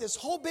 He's got this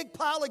whole big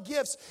pile of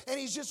gifts and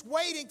he's just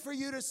waiting for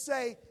you to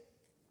say,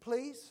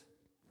 please.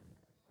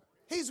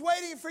 He's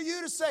waiting for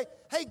you to say,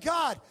 hey,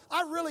 God,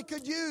 I really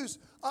could use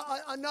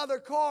another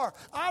car.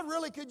 I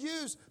really could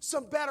use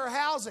some better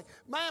housing.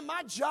 Man,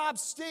 my job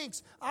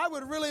stinks. I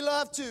would really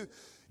love to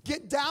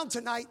get down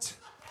tonight.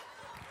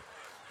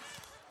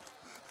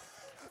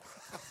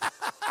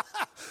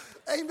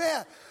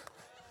 Amen.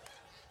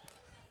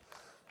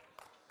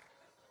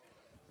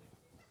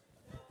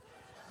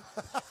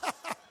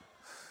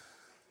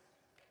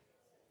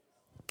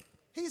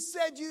 He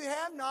said you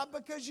have not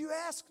because you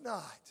ask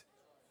not.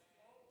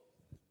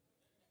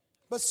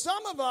 But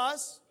some of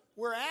us,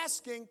 we're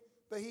asking,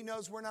 but he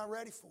knows we're not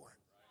ready for it.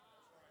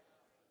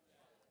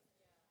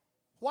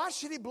 Why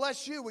should he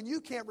bless you when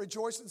you can't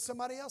rejoice in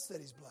somebody else that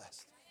he's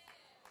blessed?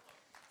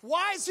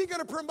 Why is he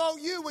going to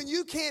promote you when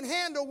you can't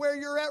handle where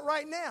you're at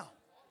right now?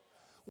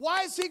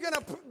 Why is he going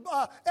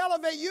to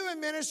elevate you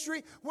in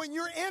ministry when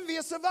you're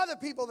envious of other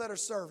people that are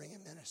serving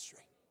in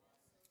ministry?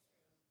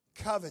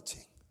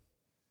 Coveting.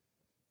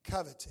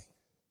 Coveting.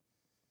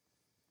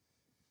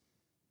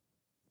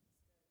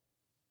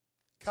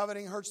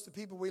 Coveting hurts the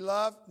people we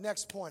love.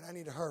 Next point, I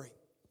need to hurry.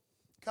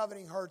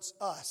 Coveting hurts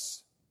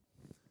us.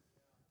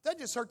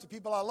 Doesn't just hurt the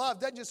people I love.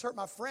 Doesn't just hurt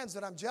my friends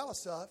that I'm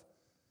jealous of.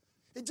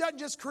 It doesn't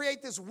just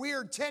create this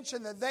weird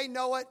tension that they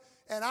know it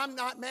and I'm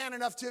not man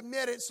enough to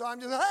admit it, so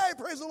I'm just, hey,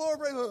 praise the Lord,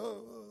 praise the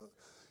Lord.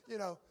 You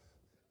know.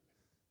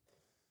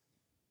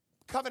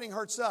 Coveting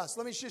hurts us.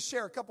 Let me just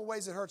share a couple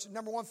ways it hurts.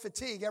 Number one,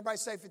 fatigue. Everybody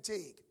say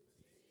fatigue.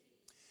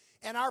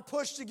 And our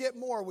push to get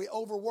more, we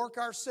overwork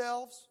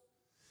ourselves.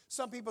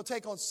 Some people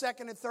take on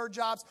second and third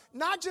jobs,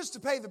 not just to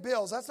pay the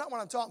bills. That's not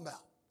what I'm talking about.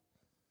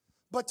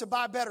 But to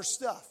buy better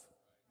stuff.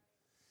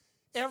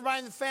 Everybody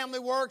in the family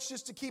works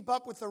just to keep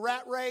up with the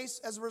rat race.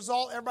 As a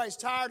result, everybody's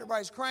tired,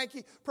 everybody's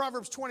cranky.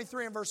 Proverbs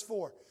 23 and verse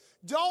 4.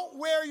 Don't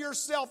wear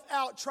yourself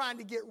out trying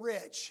to get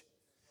rich.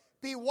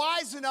 Be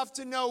wise enough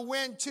to know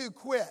when to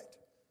quit.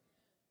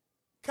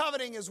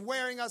 Coveting is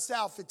wearing us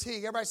out. Fatigue.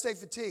 Everybody say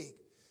fatigue.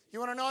 You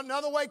want to know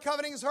another way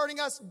coveting is hurting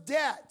us?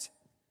 Debt.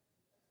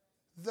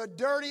 The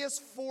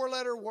dirtiest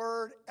four-letter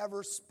word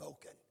ever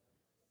spoken.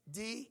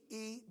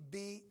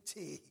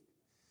 D-E-B-T.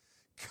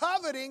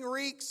 Coveting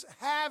wreaks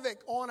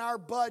havoc on our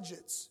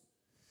budgets.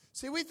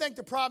 See, we think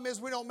the problem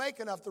is we don't make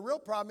enough. The real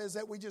problem is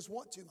that we just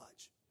want too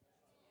much.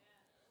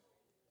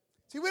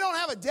 See, we don't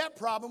have a debt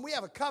problem. We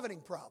have a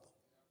coveting problem.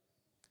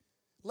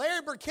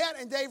 Larry Burkett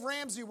and Dave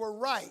Ramsey were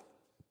right.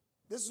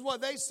 This is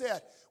what they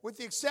said. With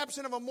the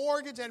exception of a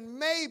mortgage and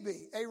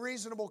maybe a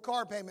reasonable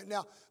car payment.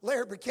 Now,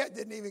 Larry Burkett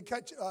didn't even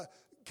cut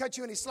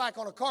you any slack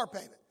on a car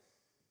payment.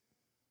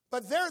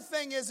 But their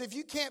thing is if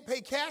you can't pay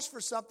cash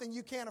for something,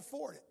 you can't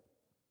afford it.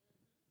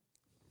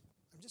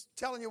 I'm just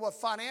telling you what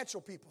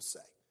financial people say.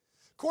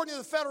 According to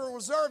the Federal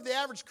Reserve, the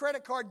average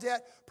credit card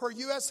debt per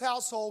U.S.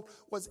 household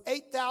was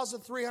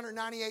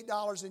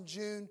 $8,398 in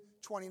June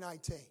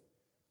 2019.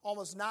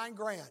 Almost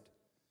 $9,000.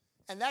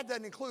 And that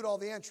doesn't include all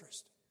the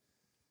interest.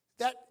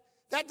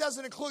 That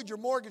doesn't include your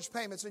mortgage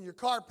payments and your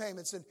car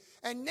payments.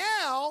 And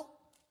now,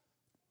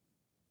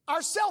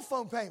 our cell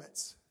phone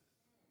payments.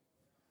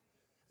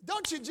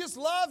 Don't you just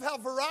love how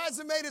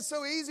Verizon made it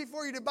so easy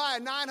for you to buy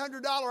a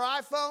 $900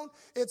 iPhone?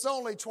 It's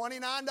only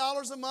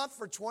 $29 a month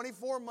for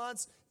 24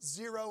 months,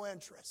 zero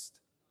interest.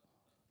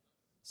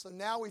 So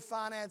now we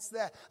finance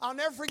that. I'll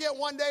never forget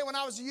one day when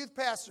I was a youth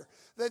pastor,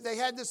 that they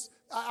had this,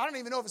 I don't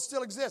even know if it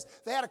still exists.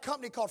 They had a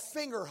company called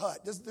Finger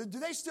Hut. Do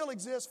they still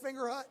exist,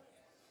 Finger Hut?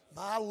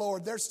 My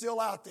Lord, they're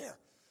still out there.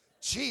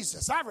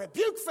 Jesus, I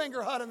rebuke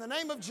Finger Hut in the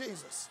name of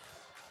Jesus.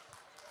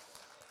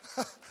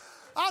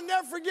 I'll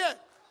never forget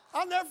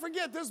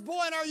this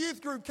boy in our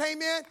youth group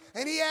came in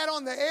and he had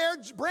on the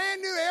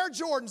brand new Air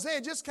Jordans. They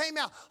had just came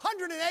out,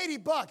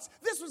 $180.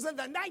 This was in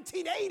the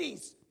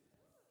 1980s.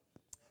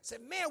 I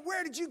said, man,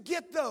 where did you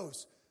get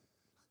those?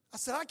 I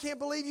said, I can't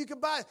believe you could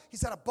buy it. He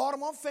said, I bought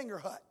them on Finger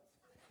Hut.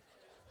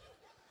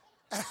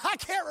 And I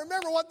can't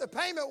remember what the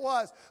payment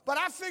was, but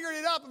I figured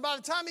it up. And by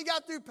the time he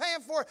got through paying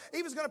for it,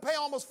 he was going to pay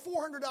almost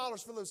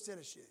 $400 for those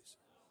tennis shoes.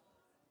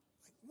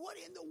 Like, what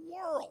in the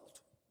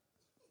world?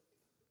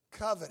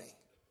 Coveting.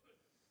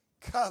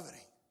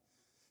 Coveting.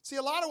 See,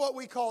 a lot of what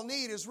we call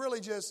need is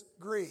really just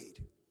greed.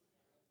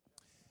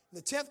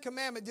 The 10th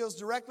commandment deals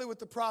directly with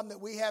the problem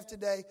that we have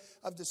today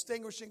of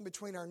distinguishing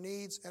between our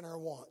needs and our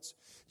wants.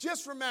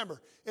 Just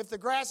remember, if the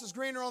grass is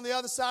greener on the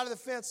other side of the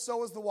fence,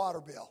 so is the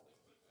water bill.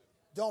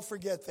 Don't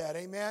forget that,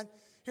 amen?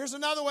 Here's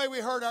another way we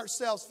hurt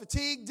ourselves.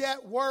 Fatigue,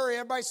 debt, worry.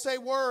 Everybody say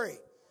worry.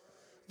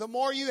 The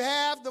more you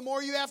have, the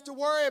more you have to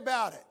worry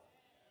about it.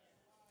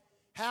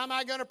 How am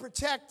I going to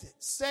protect it,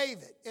 save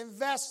it,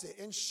 invest it,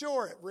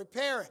 insure it,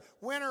 repair it,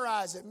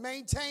 winterize it,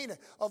 maintain it,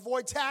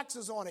 avoid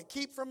taxes on it,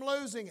 keep from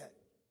losing it?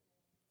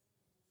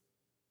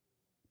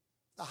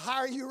 The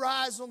higher you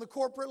rise on the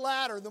corporate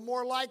ladder, the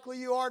more likely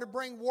you are to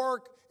bring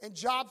work and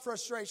job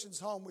frustrations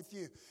home with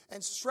you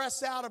and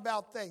stress out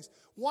about things.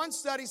 One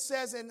study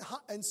says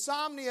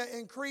insomnia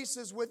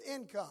increases with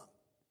income.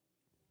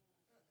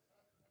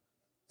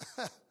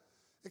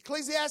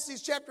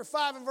 Ecclesiastes chapter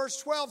 5 and verse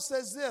 12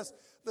 says this,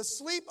 the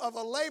sleep of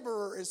a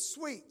laborer is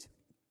sweet,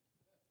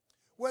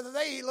 whether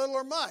they eat little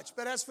or much.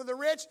 But as for the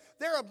rich,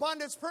 their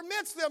abundance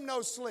permits them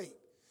no sleep.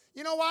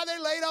 You know why?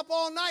 They laid up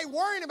all night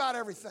worrying about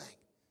everything.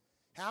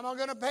 How am I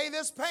going to pay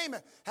this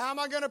payment? How am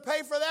I going to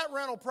pay for that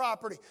rental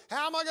property?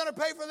 How am I going to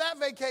pay for that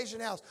vacation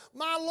house?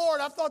 My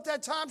Lord, I thought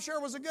that timeshare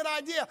was a good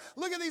idea.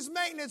 Look at these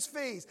maintenance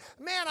fees.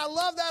 Man, I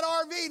love that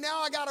RV.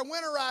 Now I got to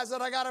winterize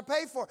it. I got to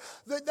pay for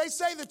it. They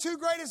say the two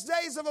greatest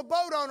days of a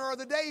boat owner are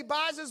the day he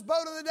buys his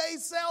boat and the day he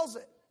sells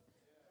it.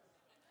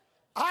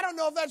 I don't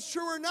know if that's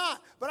true or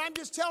not, but I'm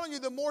just telling you,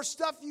 the more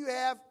stuff you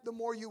have, the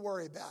more you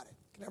worry about it.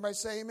 Can everybody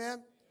say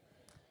amen?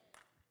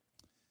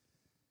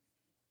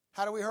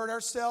 How do we hurt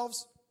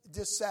ourselves?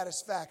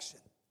 Dissatisfaction.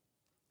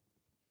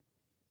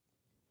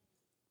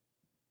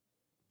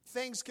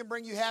 Things can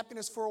bring you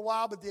happiness for a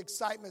while, but the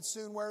excitement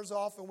soon wears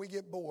off and we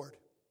get bored.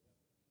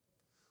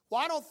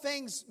 Why don't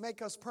things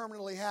make us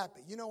permanently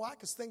happy? You know why?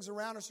 Because things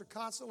around us are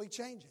constantly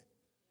changing.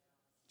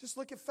 Just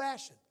look at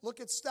fashion. Look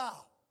at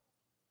style.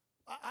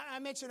 I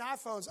mentioned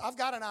iPhones. I've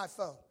got an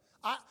iPhone.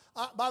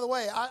 By the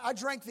way, I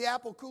drank the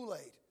Apple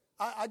Kool-Aid.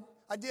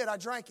 I did. I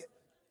drank it.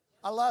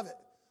 I love it.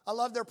 I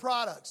love their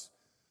products.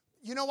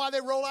 You know why they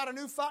roll out a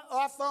new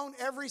iPhone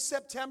every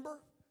September?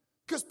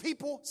 Because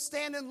people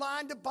stand in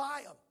line to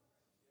buy them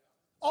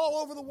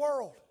all over the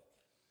world.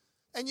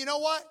 And you know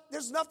what?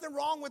 There's nothing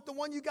wrong with the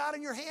one you got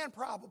in your hand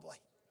probably.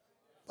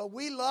 But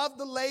we love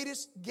the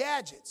latest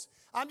gadgets.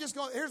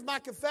 Here's my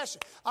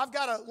confession. I've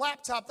got a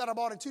laptop that I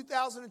bought in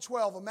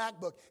 2012, a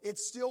MacBook. It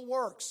still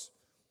works.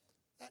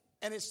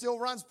 And it still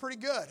runs pretty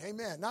good.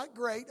 Amen. Not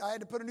great. I had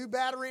to put a new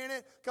battery in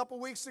it a couple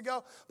weeks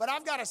ago. But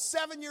I've got a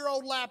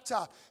 7-year-old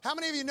laptop. How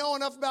many of you know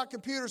enough about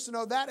computers to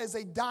know that is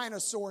a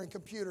dinosaur in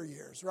computer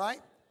years, right?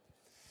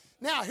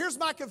 Now, here's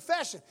my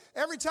confession.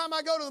 Every time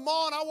I go to the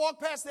mall and I walk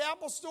past the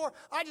Apple store,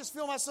 I just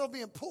feel myself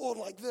being pulled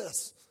like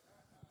this.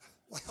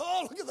 Like,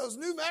 oh, look at those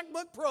new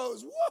MacBook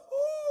Pros.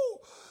 Woohoo!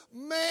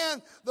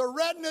 Man, the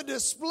Retina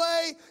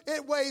display,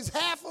 it weighs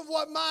half of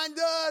what mine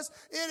does.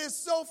 It is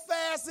so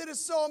fast. It is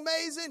so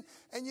amazing.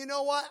 And you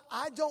know what?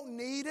 I don't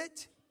need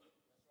it.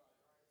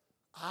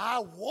 I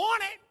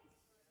want it.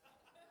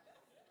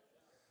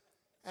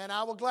 And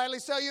I will gladly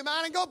sell you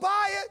mine and go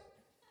buy it.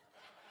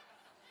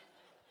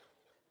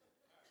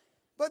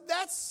 But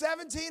that's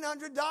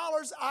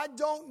 $1,700 I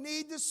don't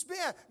need to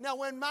spend. Now,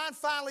 when mine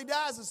finally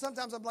dies, and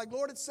sometimes I'm like,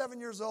 Lord, it's 7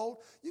 years old.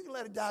 You can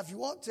let it die if you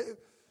want to.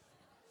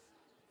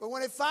 But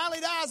when it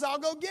finally dies, I'll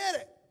go get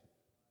it.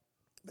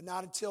 But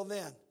not until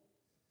then.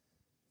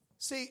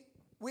 See,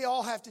 we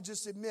all have to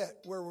just admit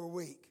where we're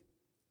weak.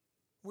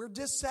 We're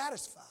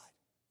dissatisfied.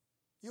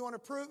 You want to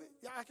prove it?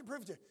 Yeah, I can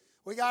prove it to you.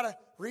 We got to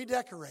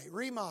redecorate,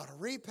 remodel,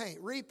 repaint,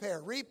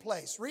 repair,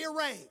 replace,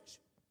 rearrange.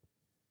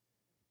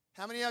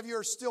 How many of you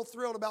are still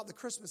thrilled about the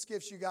Christmas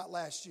gifts you got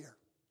last year?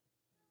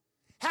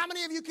 How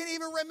many of you can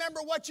even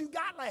remember what you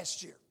got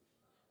last year?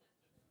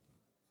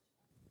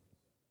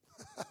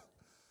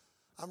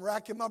 I'm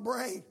racking my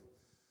brain.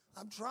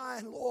 I'm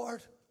trying,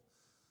 Lord.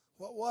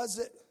 What was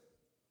it?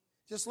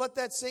 Just let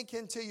that sink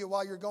into you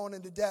while you're going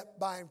into debt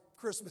buying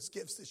Christmas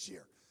gifts this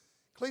year.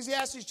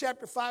 Ecclesiastes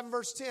chapter 5 and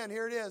verse 10.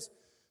 Here it is.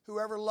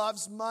 Whoever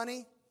loves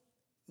money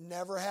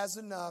never has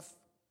enough.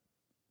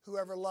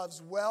 Whoever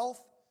loves wealth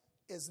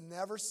is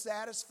never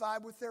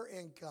satisfied with their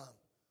income.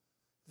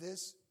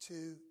 This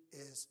too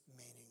is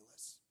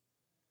meaningless.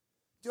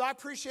 Do I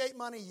appreciate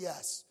money?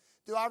 Yes.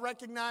 Do I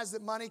recognize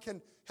that money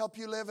can help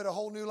you live at a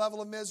whole new level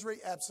of misery?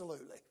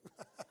 Absolutely.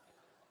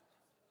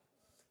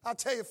 I'll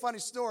tell you a funny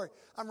story.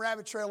 I'm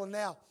rabbit trailing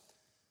now.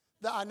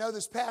 I know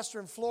this pastor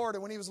in Florida,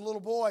 when he was a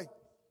little boy,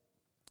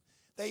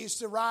 they used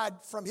to ride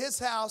from his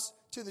house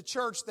to the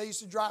church. They used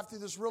to drive through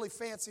this really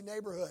fancy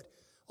neighborhood.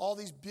 All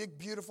these big,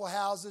 beautiful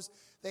houses.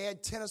 They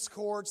had tennis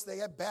courts. They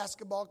had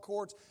basketball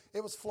courts.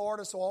 It was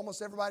Florida, so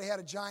almost everybody had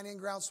a giant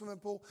in-ground swimming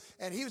pool.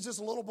 And he was just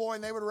a little boy,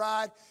 and they would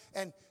ride.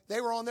 And they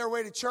were on their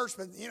way to church.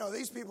 But, you know,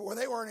 these people, when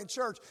they weren't in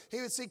church,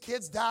 he would see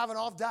kids diving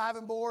off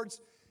diving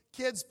boards,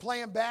 kids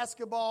playing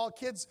basketball,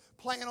 kids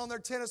playing on their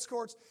tennis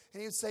courts.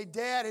 And he would say,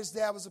 Dad, his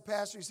dad was a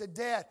pastor. He said,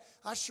 Dad,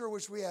 I sure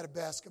wish we had a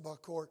basketball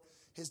court.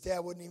 His dad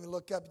wouldn't even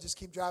look up. He'd just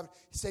keep driving.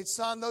 He said,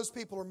 son, those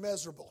people are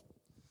miserable.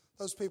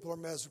 Those people are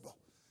miserable.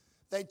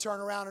 They'd turn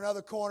around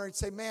another corner and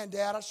say, man,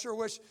 Dad, I sure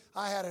wish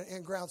I had an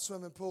in-ground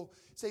swimming pool.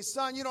 He'd say,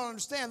 son, you don't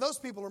understand. Those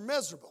people are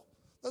miserable.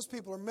 Those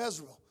people are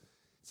miserable.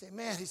 He'd say,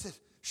 man, he said,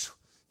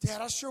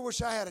 Dad, I sure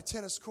wish I had a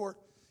tennis court.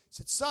 He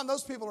said, son,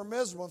 those people are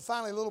miserable. And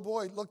finally, a little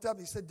boy looked up and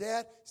he said,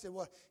 Dad, he said,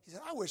 what? He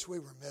said, I wish we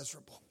were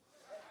miserable.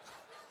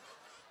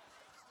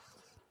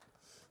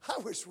 I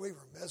wish we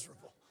were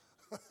miserable.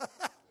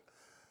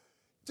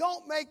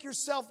 Don't make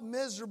yourself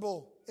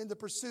miserable in the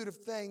pursuit of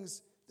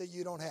things that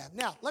you don't have.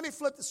 Now, let me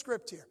flip the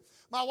script here.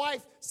 My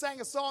wife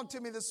sang a song to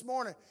me this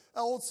morning,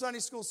 an old Sunday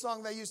school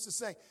song they used to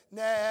sing.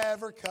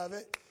 Never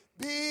covet,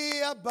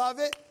 be above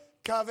it.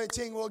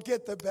 Coveting will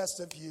get the best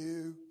of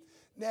you.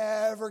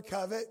 Never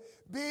covet,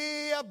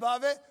 be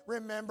above it.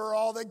 Remember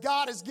all that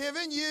God has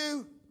given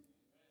you.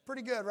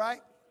 Pretty good,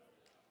 right?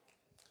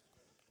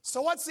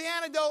 So what's the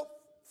antidote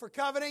for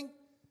coveting?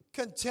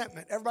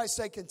 Contentment. Everybody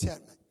say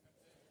contentment.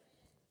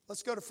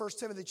 Let's go to 1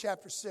 Timothy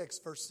chapter 6,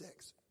 verse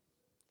 6.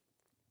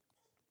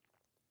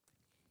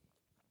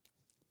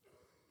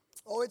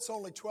 Oh, it's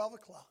only 12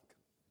 o'clock.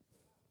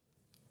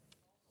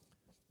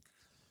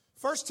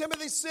 1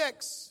 Timothy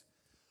 6,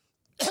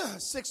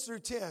 6 through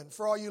 10.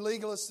 For all you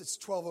legalists, it's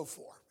 12:04.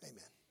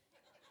 Amen.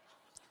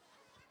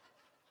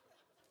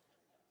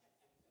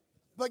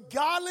 But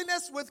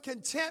godliness with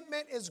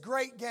contentment is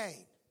great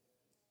gain.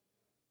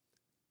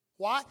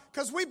 Why?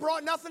 Because we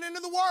brought nothing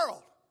into the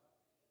world.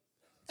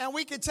 And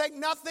we can take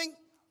nothing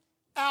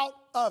out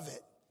of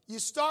it. You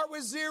start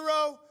with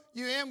zero,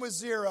 you end with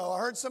zero. I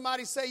heard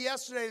somebody say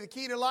yesterday, the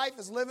key to life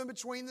is living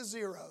between the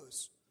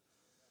zeros.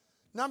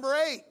 Number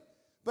 8,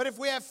 but if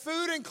we have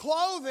food and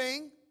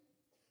clothing,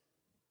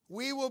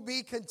 we will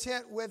be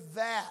content with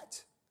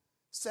that,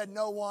 said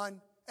no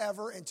one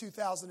ever in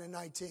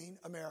 2019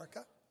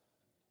 America.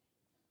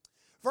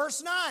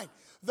 Verse 9,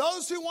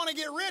 those who want to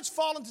get rich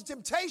fall into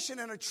temptation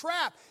and a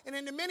trap and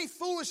into many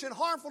foolish and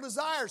harmful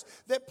desires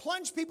that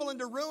plunge people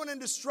into ruin and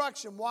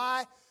destruction.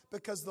 Why?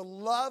 Because the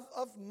love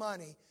of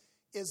money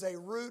is a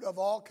root of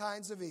all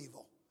kinds of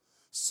evil.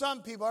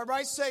 Some people,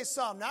 everybody say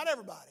some, not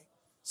everybody.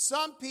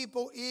 Some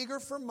people eager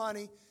for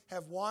money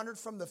have wandered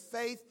from the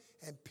faith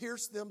and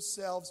pierced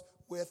themselves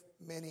with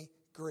many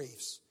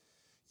griefs.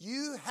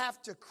 You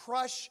have to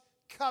crush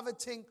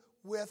coveting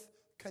with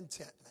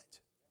contentment.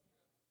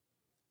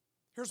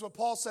 Here's what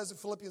Paul says in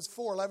Philippians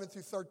 4, 11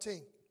 through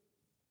 13.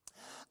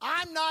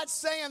 I'm not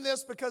saying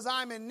this because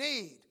I'm in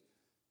need.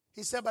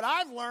 He said, but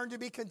I've learned to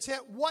be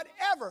content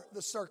whatever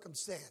the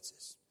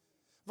circumstances.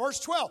 Verse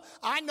 12,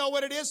 I know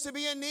what it is to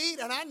be in need,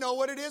 and I know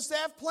what it is to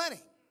have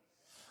plenty.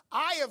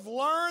 I have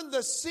learned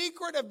the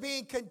secret of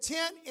being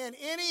content in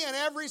any and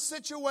every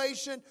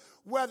situation,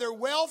 whether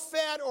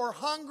well-fed or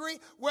hungry,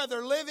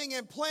 whether living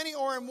in plenty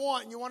or in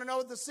want. And you want to know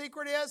what the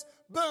secret is?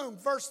 Boom,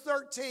 verse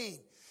 13.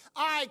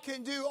 I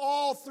can do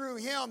all through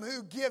him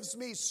who gives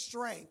me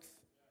strength.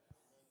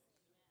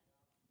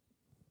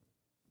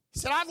 He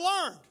said, I've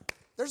learned.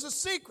 There's a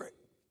secret.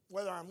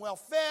 Whether I'm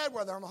well-fed,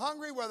 whether I'm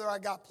hungry, whether I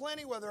got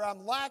plenty, whether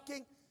I'm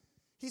lacking.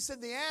 He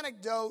said the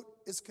antidote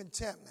is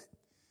contentment.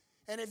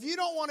 And if you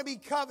don't want to be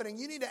coveting,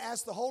 you need to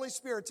ask the Holy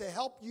Spirit to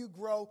help you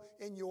grow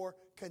in your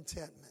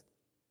contentment.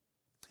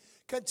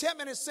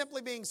 Contentment is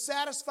simply being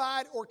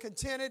satisfied or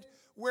contented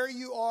where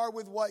you are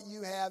with what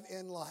you have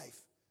in life.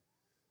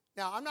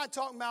 Now, I'm not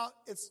talking about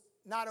it's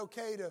not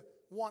okay to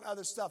want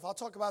other stuff. I'll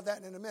talk about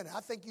that in a minute. I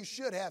think you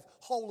should have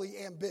holy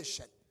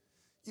ambition.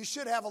 You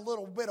should have a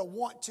little bit of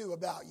want to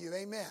about you.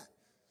 Amen.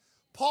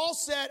 Paul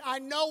said, I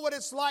know what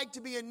it's like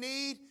to be in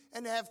need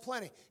and to have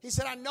plenty. He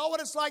said, I know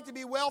what it's like to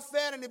be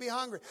well-fed and to be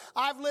hungry.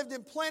 I've lived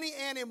in plenty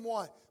and in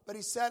want. But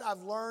he said,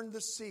 I've learned the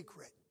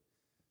secret.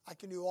 I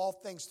can do all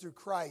things through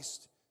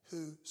Christ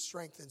who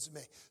strengthens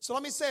me. So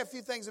let me say a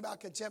few things about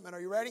contentment.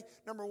 Are you ready?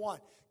 Number 1,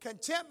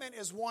 contentment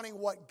is wanting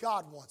what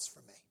God wants for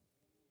me.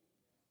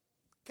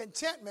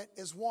 Contentment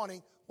is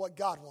wanting what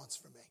God wants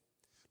for me.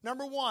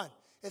 Number 1,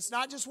 it's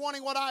not just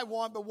wanting what I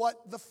want, but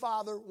what the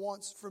Father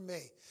wants for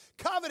me.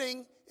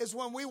 Coveting is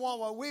when we want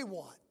what we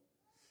want.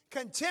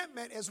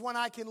 Contentment is when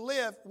I can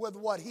live with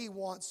what He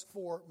wants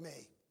for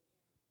me.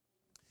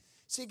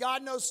 See,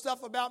 God knows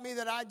stuff about me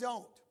that I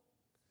don't.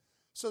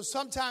 So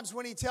sometimes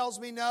when He tells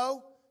me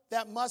no,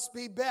 that must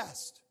be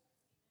best.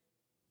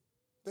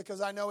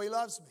 Because I know He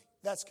loves me.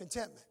 That's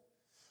contentment.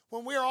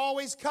 When we are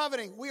always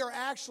coveting, we are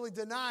actually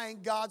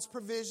denying God's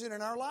provision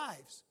in our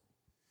lives.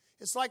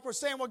 It's like we're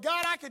saying, well,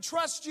 God, I can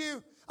trust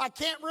you. I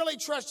can't really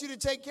trust you to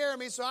take care of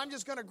me, so I'm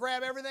just going to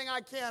grab everything I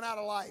can out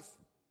of life.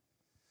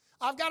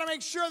 I've got to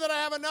make sure that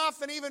I have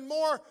enough and even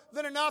more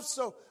than enough,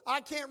 so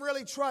I can't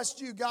really trust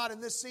you, God,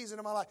 in this season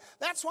of my life.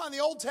 That's why in the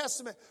Old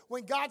Testament,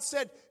 when God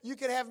said you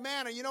could have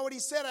manna, you know what He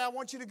said? I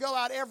want you to go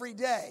out every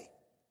day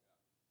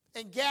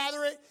and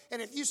gather it,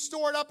 and if you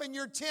store it up in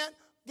your tent,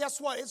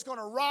 guess what? It's going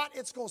to rot.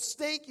 It's going to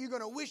stink. You're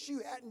going to wish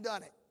you hadn't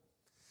done it.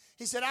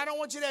 He said, I don't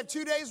want you to have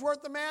 2 days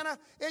worth of manna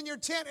in your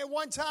tent at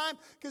one time,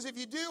 because if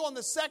you do, on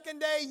the second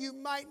day, you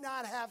might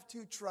not have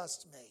to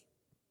trust me.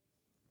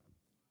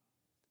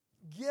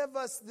 Give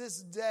us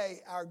this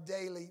day our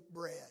daily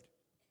bread.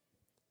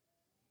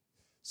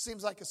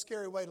 Seems like a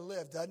scary way to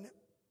live, doesn't it?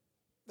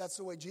 That's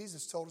the way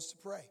Jesus told us to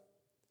pray.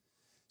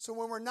 So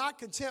when we're not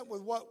content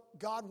with what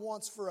God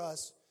wants for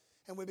us,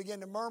 and we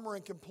begin to murmur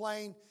and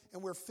complain,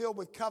 and we're filled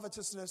with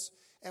covetousness,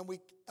 and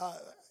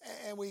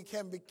we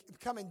can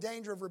become in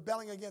danger of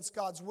rebelling against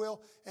God's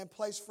will and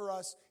place for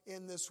us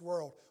in this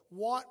world.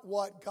 Want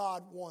what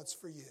God wants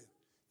for you.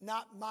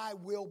 Not my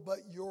will, but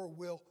your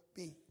will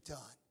be done.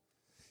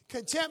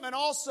 Contentment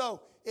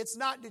also, it's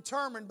not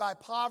determined by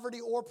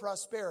poverty or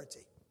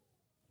prosperity.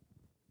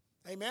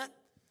 Amen?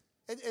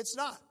 It's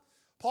not.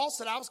 Paul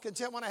said, I was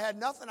content when I had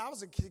nothing. I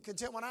was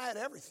content when I had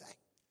everything.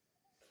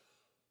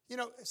 You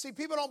know, see,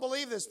 people don't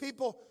believe this.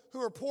 People who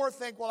are poor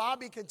think, well, I'll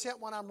be content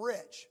when I'm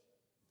rich.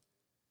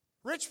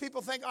 Rich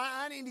people think,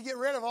 I need to get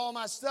rid of all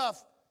my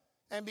stuff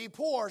and be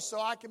poor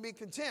so I can be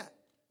content.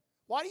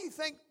 Why do you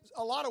think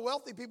a lot of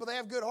wealthy people, they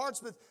have good hearts,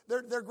 but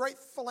they're great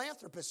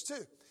philanthropists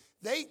too?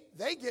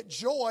 They get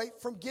joy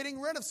from getting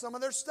rid of some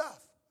of their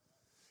stuff.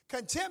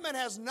 Contentment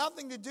has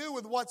nothing to do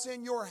with what's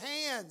in your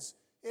hands.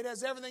 It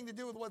has everything to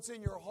do with what's in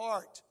your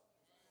heart.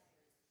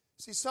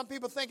 See, some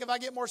people think if I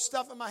get more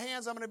stuff in my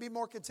hands, I'm going to be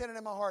more contented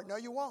in my heart. No,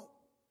 you won't.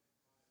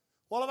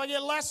 Well, if I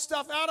get less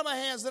stuff out of my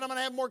hands, then I'm going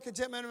to have more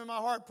contentment in my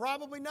heart.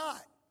 Probably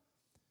not.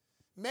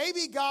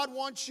 Maybe God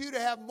wants you to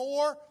have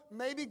more.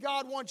 Maybe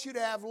God wants you to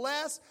have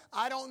less.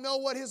 I don't know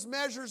what His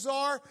measures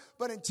are,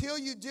 but until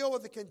you deal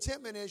with the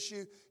contentment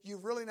issue,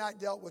 you've really not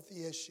dealt with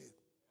the issue.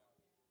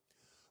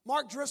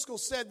 Mark Driscoll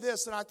said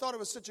this, and I thought it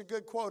was such a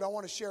good quote. I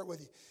want to share it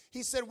with you.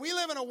 He said, we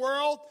live in a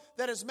world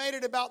that has made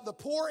it about the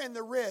poor and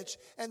the rich,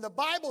 and the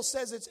Bible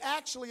says it's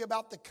actually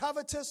about the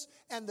covetous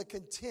and the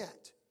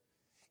content.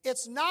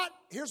 It's not,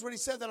 here's what he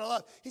said that I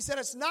love. He said,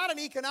 it's not an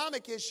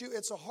economic issue,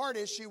 it's a heart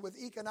issue with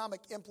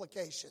economic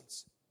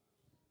implications.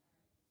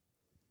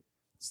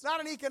 It's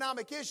not an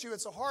economic issue,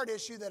 it's a heart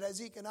issue that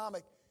has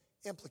economic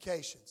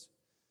implications.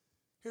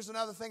 Here's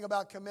another thing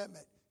about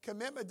commitment.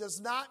 Commitment does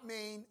not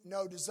mean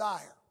no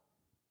desire.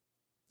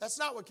 That's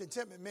not what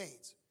contentment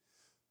means.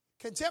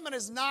 Contentment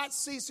is not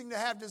ceasing to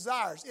have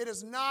desires. It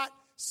is not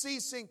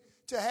ceasing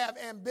to have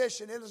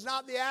ambition. It is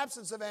not the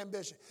absence of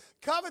ambition.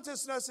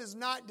 Covetousness is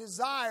not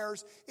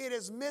desires. It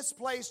is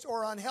misplaced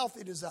or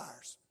unhealthy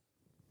desires.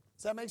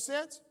 Does that make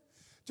sense?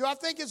 Do I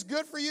think it's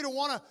good for you to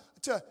want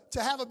to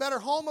have a better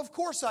home? Of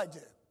course I do.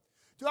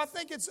 Do I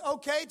think it's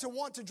okay to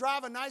want to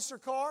drive a nicer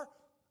car?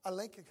 A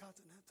Lincoln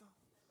Continental.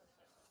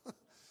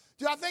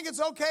 Do I think it's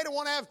okay to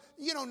want to have,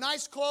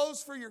 nice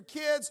clothes for your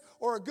kids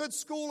or a good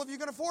school if you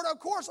can afford it? Of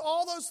course,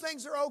 all those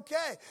things are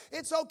okay.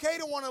 It's okay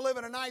to want to live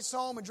in a nice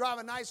home and drive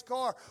a nice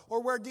car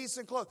or wear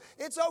decent clothes.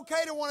 It's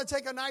okay to want to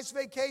take a nice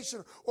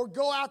vacation or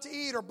go out to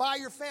eat or buy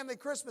your family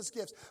Christmas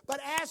gifts. But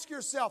ask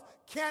yourself,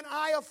 can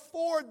I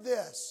afford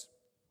this?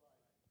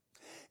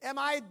 Am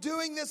I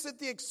doing this at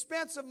the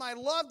expense of my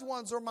loved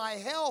ones or my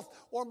health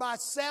or my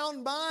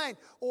sound mind?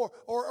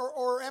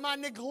 Or am I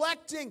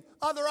neglecting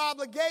other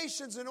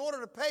obligations in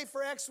order to pay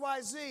for X,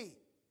 Y, Z?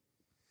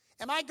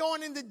 Am I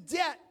going into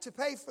debt to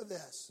pay for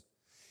this?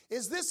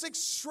 Is this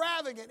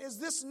extravagant? Is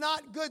this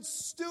not good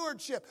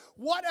stewardship?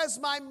 What is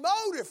my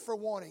motive for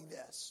wanting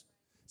this?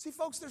 See,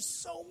 folks, there's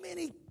so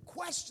many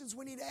questions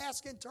we need to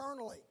ask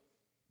internally.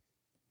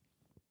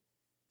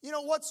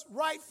 What's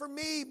right for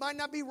me might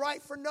not be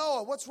right for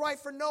Noah. What's right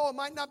for Noah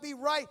might not be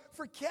right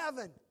for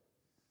Kevin.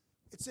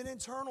 It's an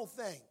internal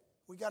thing.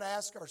 We got to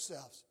ask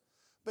ourselves.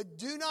 But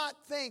do not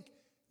think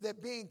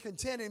that being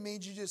contented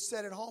means you just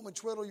sit at home and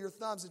twiddle your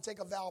thumbs and take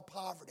a vow of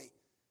poverty.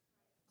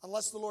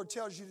 Unless the Lord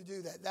tells you to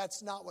do that.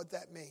 That's not what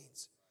that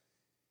means.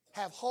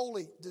 Have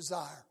holy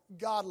desire,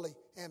 godly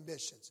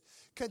ambitions.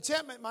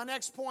 Contentment, my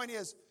next point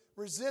is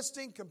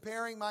resisting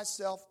comparing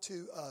myself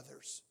to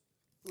others.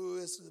 Ooh,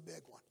 this is a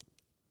big one.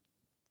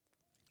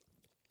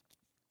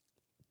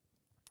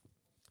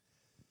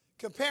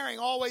 Comparing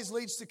always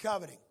leads to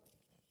coveting.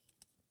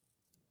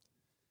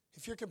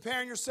 If you're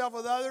comparing yourself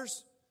with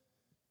others,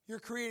 you're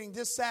creating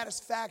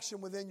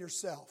dissatisfaction within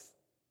yourself.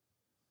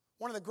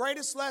 One of the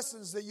greatest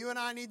lessons that you and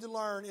I need to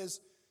learn is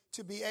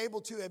to be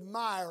able to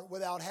admire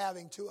without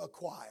having to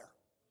acquire.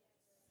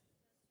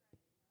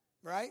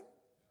 Right?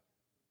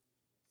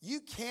 You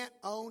can't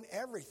own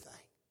everything.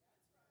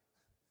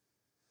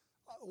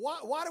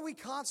 Why do we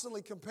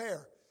constantly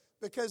compare?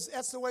 Because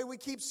that's the way we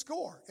keep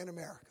score in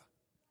America.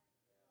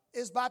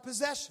 Is by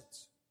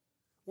possessions.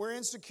 We're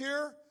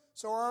insecure,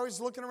 so we're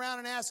always looking around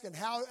and asking,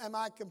 how am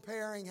I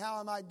comparing? How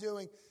am I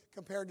doing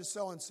compared to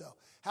so-and-so?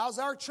 How's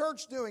our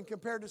church doing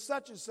compared to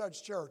such and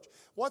such church?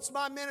 What's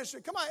my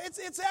ministry? Come on,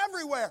 it's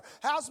everywhere.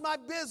 How's my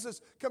business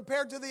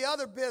compared to the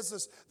other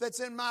business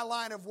that's in my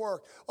line of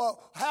work?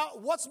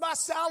 What's my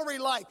salary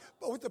like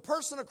with the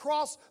person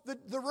across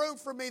the room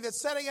from me that's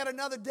sitting at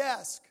another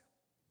desk?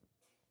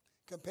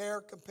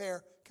 Compare,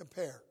 compare,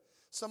 compare.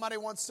 Somebody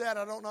once said,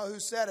 I don't know who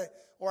said it,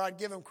 or I'd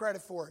give them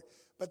credit for it,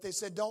 but they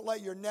said, don't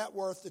let your net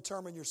worth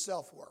determine your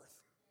self-worth.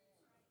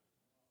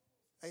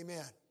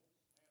 Amen.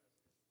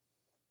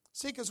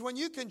 See, because when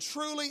you can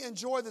truly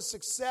enjoy the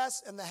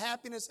success and the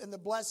happiness and the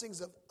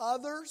blessings of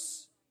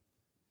others,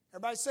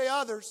 everybody say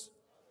others,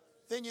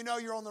 then you know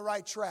you're on the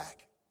right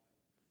track.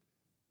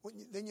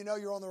 Then you know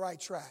you're on the right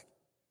track.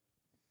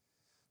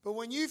 But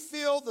when you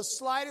feel the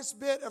slightest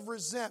bit of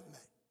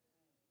resentment,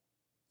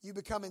 you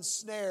become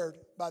ensnared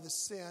by the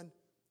sin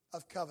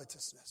of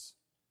covetousness.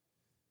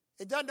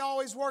 It doesn't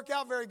always work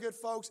out very good,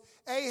 folks.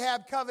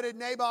 Ahab coveted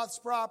Naboth's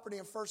property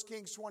in 1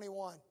 Kings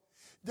 21.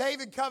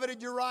 David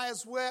coveted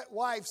Uriah's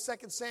wife,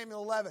 2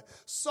 Samuel 11.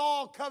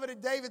 Saul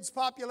coveted David's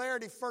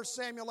popularity, 1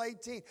 Samuel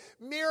 18.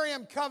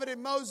 Miriam coveted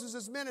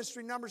Moses'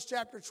 ministry, Numbers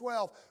chapter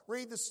 12.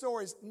 Read the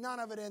stories. None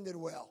of it ended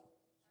well.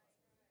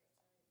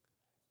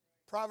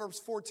 Proverbs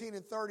 14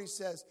 and 30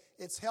 says,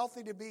 it's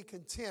healthy to be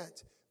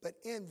content, but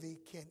envy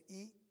can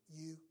eat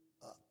you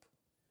up.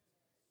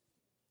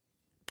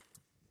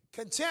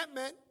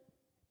 Contentment,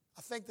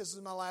 I think this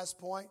is my last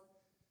point,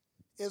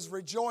 is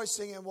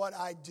rejoicing in what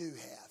I do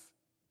have.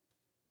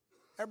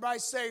 Everybody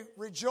say,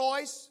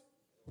 rejoice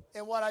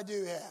in what I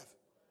do have.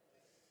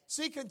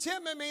 See,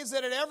 contentment means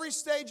that at every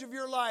stage of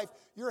your life,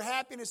 your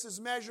happiness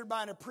is measured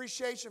by an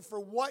appreciation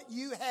for what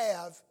you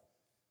have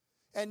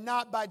and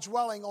not by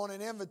dwelling on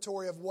an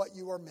inventory of what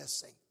you are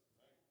missing.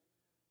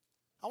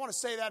 I want to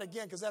say that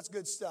again because that's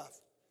good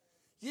stuff.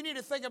 You need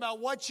to think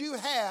about what you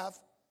have,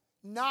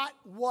 not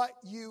what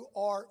you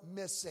are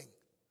missing.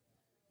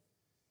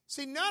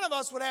 See, none of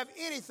us would have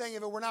anything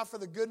if it were not for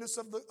the goodness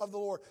of the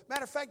Lord.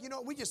 Matter of fact, you know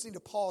what? We just need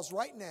to pause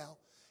right now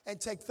and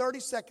take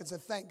 30 seconds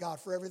and thank God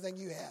for everything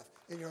you have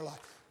in your life.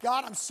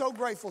 God, I'm so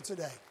grateful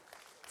today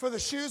for the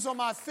shoes on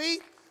my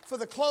feet, for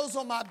the clothes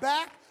on my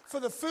back, for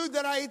the food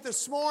that I ate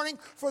this morning,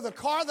 for the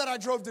car that I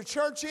drove to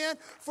church in,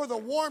 for the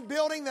warm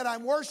building that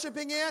I'm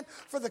worshiping in,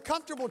 for the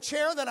comfortable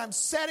chair that I'm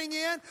sitting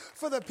in,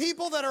 for the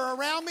people that are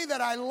around me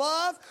that I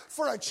love,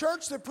 for a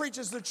church that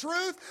preaches the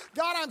truth.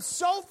 God, I'm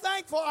so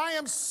thankful. I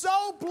am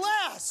so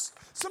blessed.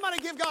 Somebody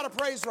give God a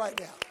praise right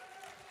now.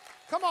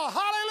 Come on,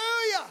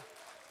 hallelujah.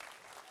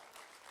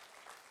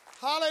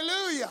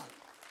 Hallelujah.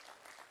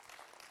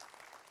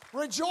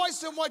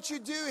 Rejoice in what you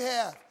do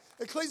have.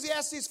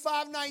 Ecclesiastes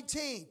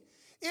 5:19.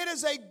 It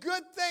is a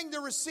good thing to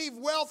receive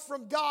wealth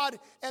from God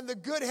and the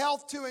good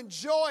health to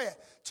enjoy it,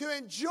 to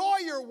enjoy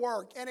your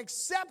work and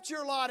accept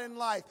your lot in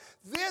life.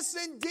 This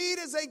indeed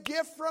is a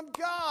gift from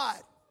God.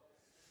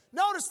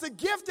 Notice the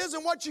gift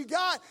isn't what you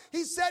got.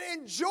 He said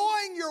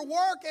enjoying your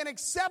work and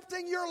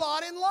accepting your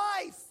lot in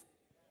life.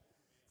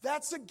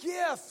 That's a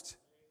gift.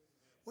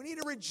 We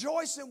need to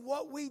rejoice in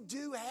what we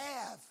do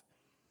have.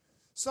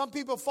 Some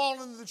people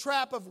fall into the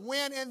trap of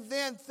when and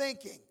then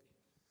thinking.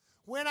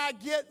 When I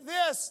get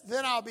this,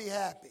 then I'll be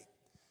happy.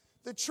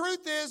 The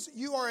truth is,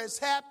 you are as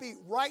happy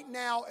right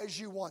now as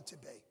you want to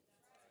be.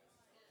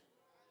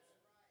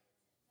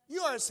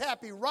 You are as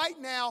happy right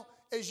now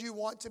as you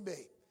want to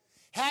be.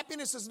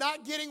 Happiness is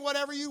not getting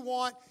whatever you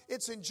want,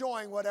 it's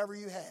enjoying whatever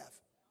you have.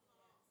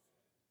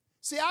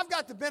 See, I've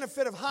got the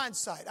benefit of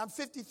hindsight. I'm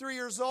 53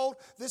 years old.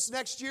 This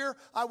next year,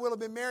 I will have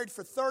been married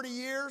for 30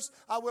 years.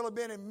 I will have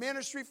been in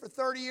ministry for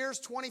 30 years,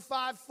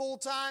 25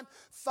 full-time,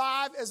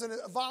 5 as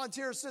a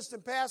volunteer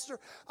assistant pastor.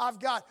 I've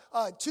got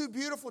 2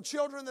 beautiful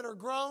children that are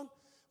grown.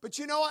 But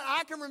you know what?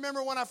 I can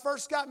remember when I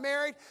first got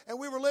married, and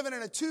we were living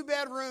in a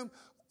 2-bedroom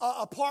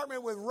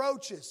apartment with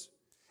roaches.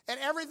 And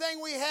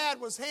everything we had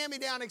was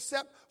hand-me-down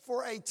except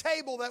for a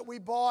table that we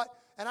bought,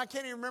 and I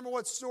can't even remember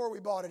what store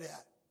we bought it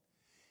at.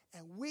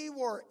 And we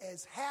were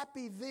as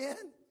happy then.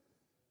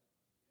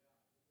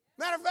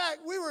 Matter of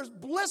fact, we were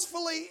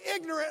blissfully,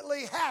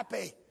 ignorantly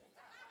happy.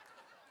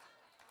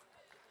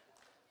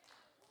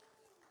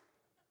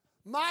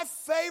 My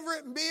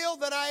favorite meal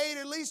that I ate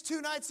at least 2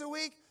 nights a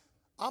week,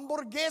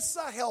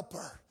 hamburguesa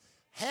helper.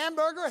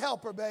 Hamburger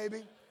helper,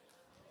 baby.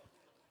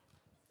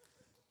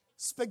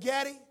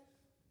 Spaghetti.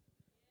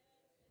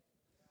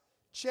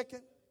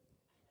 Chicken.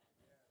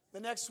 The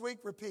next week,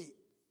 repeat.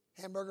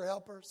 Hamburger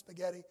helper,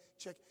 spaghetti,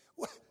 chicken.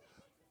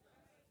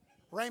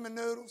 Ramen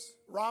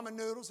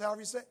noodles,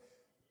 however you say it.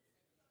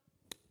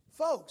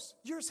 Folks,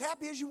 you're as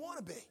happy as you want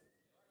to be.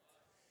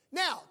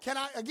 Now, can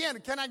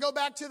I go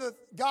back to the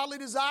godly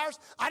desires?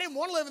 I didn't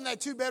want to live in that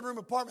 2-bedroom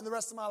apartment the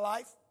rest of my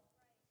life.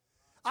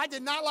 I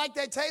did not like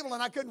that table,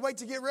 and I couldn't wait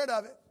to get rid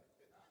of it.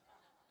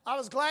 I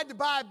was glad to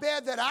buy a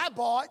bed that I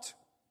bought.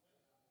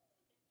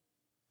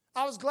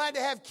 I was glad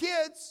to have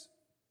kids.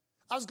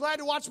 I was glad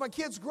to watch my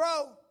kids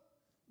grow.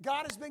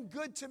 God has been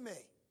good to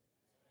me.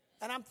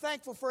 And I'm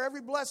thankful for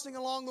every blessing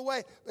along the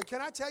way. But can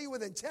I tell you,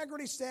 with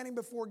integrity standing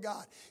before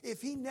God, if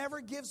He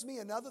never gives me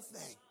another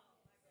thing,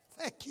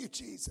 thank you,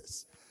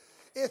 Jesus.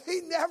 If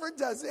He never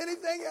does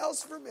anything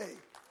else for me,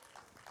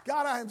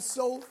 God, I am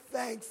so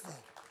thankful.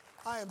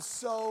 I am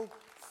so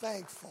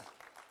thankful.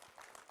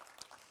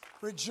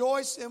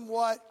 Rejoice in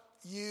what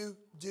you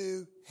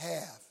do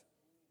have.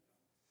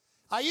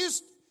 And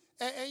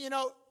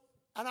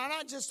I'm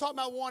not just talking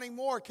about wanting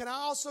more. Can I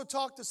also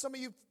talk to some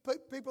of you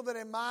people that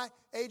are in my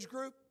age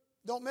group?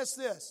 Don't miss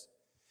this.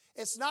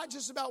 It's not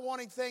just about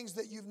wanting things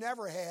that you've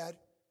never had.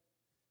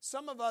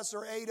 Some of us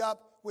are ate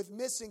up with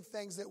missing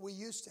things that we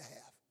used to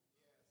have.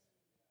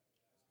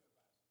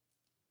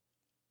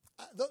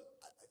 The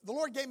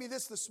Lord gave me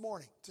this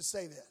morning to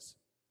say this.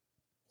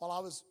 While I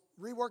was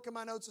reworking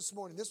my notes this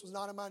morning, this was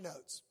not in my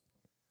notes.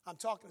 I'm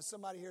talking to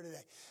somebody here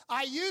today.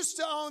 I used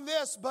to own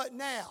this, but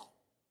now.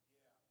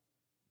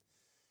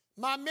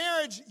 My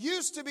marriage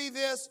used to be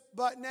this,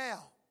 but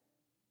now.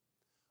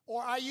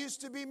 Or I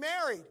used to be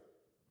married,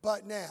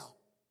 but now.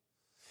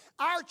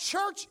 Our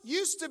church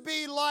used to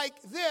be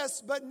like this,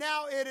 but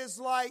now it is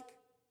like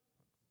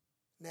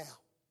now.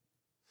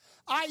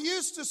 I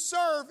used to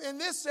serve in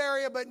this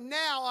area, but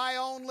now I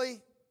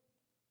only ...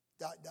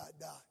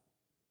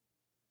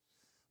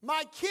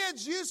 My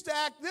kids used to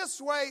act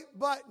this way,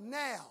 but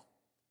now.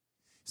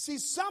 See,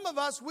 some of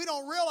us, we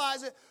don't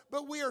realize it,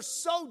 but we are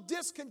so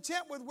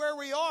discontent with where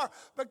we are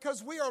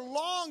because we are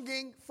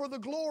longing for the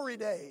glory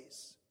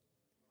days.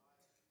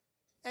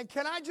 And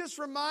can I just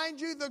remind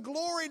you, the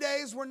glory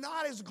days were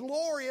not as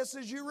glorious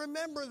as you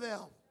remember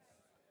them.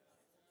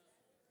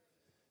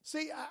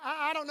 See,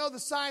 I don't know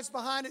the science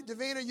behind it.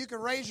 Davina, you can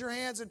raise your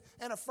hands and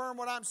affirm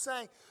what I'm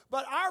saying.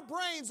 But our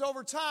brains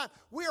over time,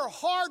 we are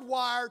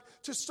hardwired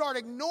to start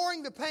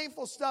ignoring the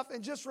painful stuff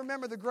and just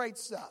remember the great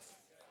stuff.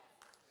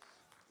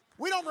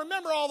 We don't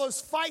remember all those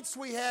fights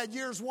we had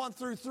years 1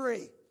 through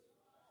 3.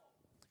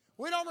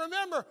 We don't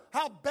remember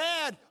how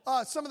bad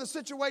some of the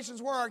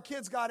situations where our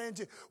kids got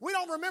into. We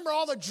don't remember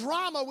all the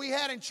drama we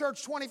had in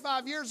church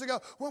 25 years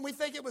ago when we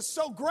think it was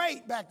so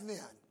great back then.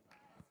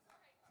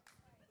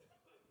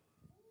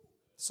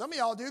 Some of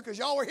y'all do because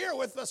y'all were here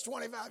with us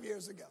 25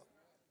 years ago.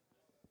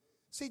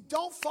 See,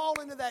 don't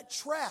fall into that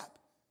trap.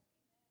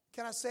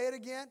 Can I say it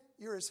again?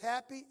 You're as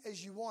happy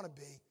as you want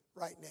to be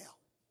right now.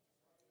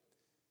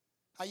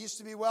 I used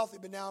to be wealthy,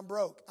 but now I'm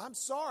broke. I'm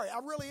sorry. I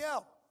really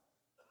am.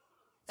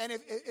 And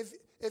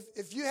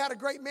if you had a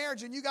great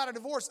marriage and you got a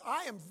divorce,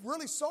 I am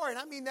really sorry.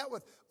 And I mean that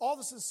with all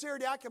the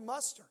sincerity I can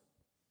muster.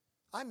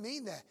 I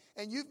mean that.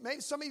 And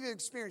maybe some of you have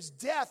experienced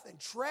death and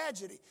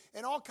tragedy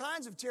and all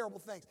kinds of terrible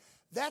things.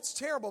 That's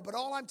terrible, but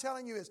all I'm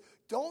telling you is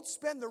don't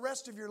spend the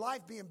rest of your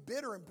life being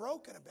bitter and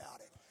broken about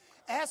it.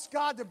 Ask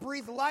God to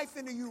breathe life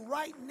into you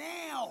right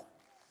now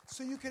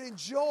so you can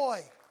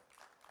enjoy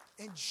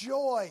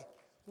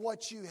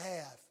what you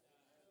have.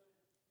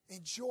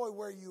 Enjoy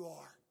where you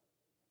are.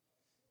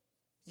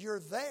 You're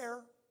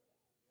there.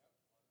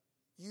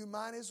 You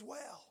might as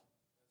well.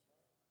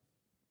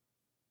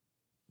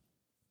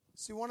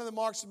 See, one of the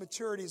marks of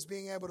maturity is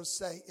being able to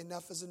say,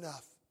 enough is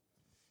enough.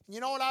 And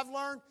you know what I've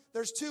learned?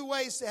 There's 2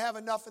 ways to have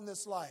enough in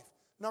this life.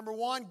 Number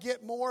 1,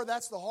 get more.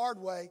 That's the hard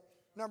way.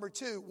 Number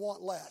 2,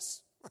 want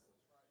less.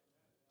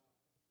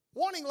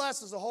 Wanting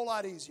less is a whole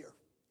lot easier.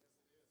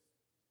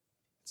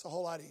 It's a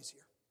whole lot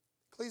easier.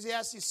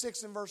 Ecclesiastes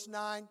 6 and verse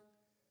 9.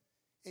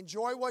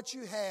 Enjoy what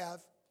you have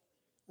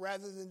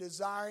rather than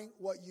desiring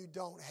what you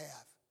don't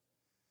have.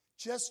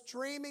 Just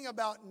dreaming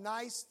about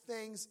nice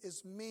things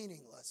is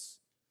meaningless,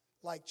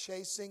 like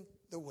chasing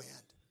the wind.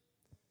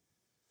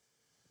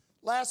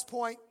 Last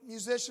point,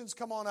 musicians,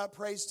 come on up,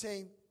 praise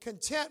team.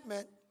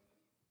 Contentment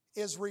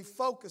is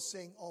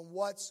refocusing on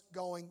what's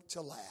going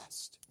to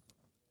last.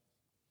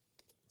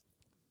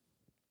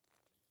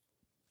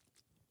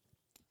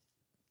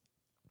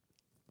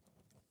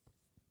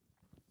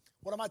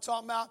 What am I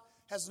talking about?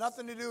 Has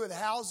nothing to do with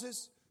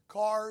houses,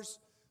 cars,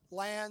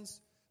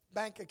 lands,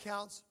 bank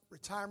accounts,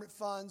 retirement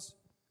funds,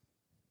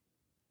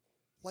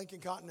 Lincoln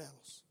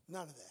Continentals.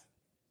 None of that.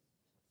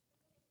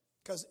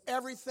 Because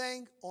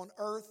everything on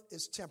earth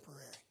is temporary.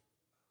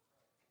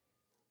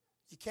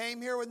 You came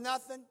here with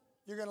nothing,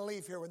 you're going to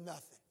leave here with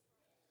nothing.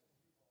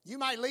 You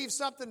might leave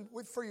something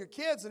for your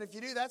kids, and if you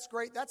do, that's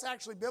great. That's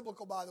actually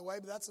biblical, by the way,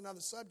 but that's another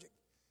subject.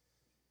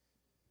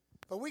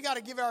 But we got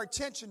to give our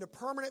attention to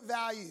permanent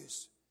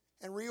values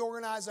and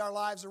reorganize our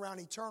lives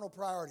around eternal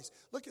priorities.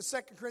 Look at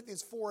 2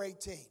 Corinthians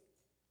 4:18.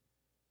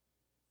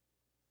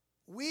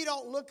 We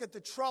don't look at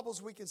the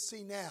troubles we can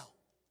see now.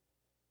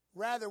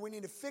 Rather, we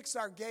need to fix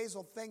our gaze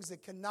on things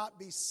that cannot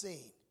be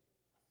seen.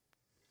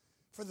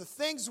 For the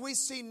things we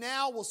see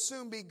now will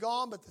soon be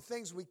gone, but the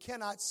things we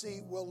cannot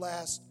see will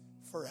last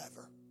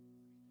forever.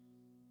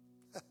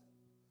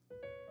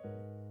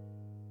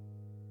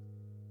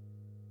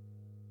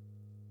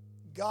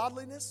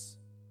 Godliness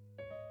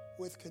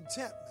with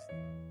contentment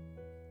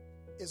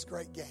is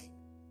great gain.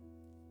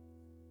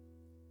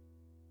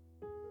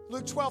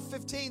 Luke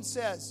 12:15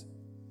 says,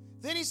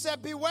 then he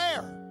said,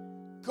 beware,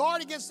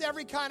 guard against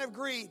every kind of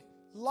greed.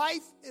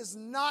 Life is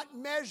not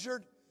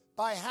measured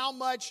by how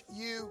much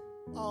you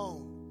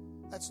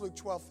own. That's Luke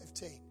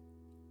 12:15.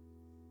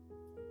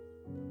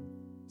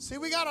 See,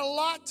 we got a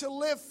lot to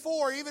live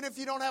for, even if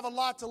you don't have a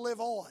lot to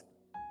live on.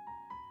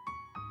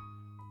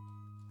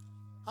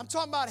 I'm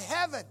talking about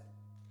heaven.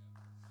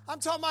 I'm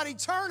talking about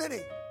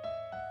eternity.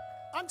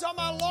 I'm talking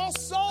about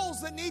lost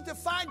souls that need to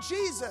find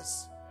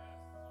Jesus.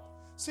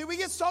 See, we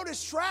get so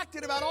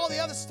distracted about all the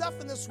other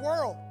stuff in this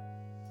world.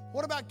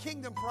 What about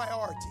kingdom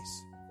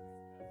priorities?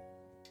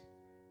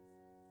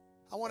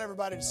 I want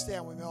everybody to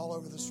stand with me all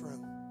over this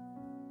room.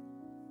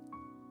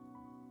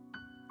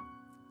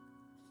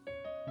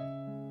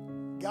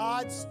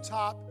 God's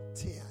top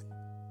 10.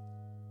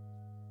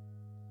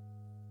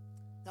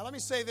 Now let me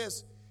say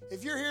this.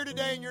 If you're here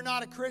today and you're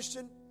not a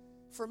Christian,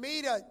 for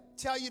me to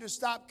tell you to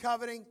stop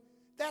coveting,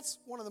 that's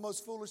one of the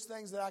most foolish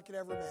things that I could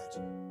ever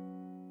imagine.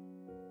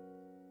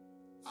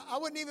 I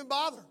wouldn't even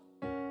bother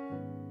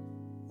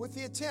with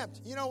the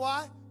attempt. You know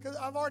why? Because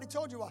I've already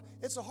told you why.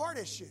 It's a heart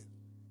issue.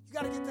 You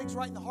got to get things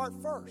right in the heart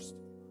first.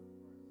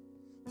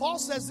 Paul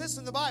says this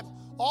in the Bible.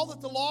 All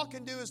that the law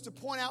can do is to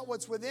point out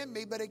what's within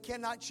me, but it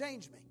cannot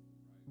change me.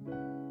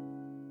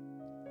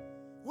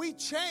 We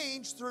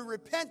change through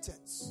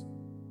repentance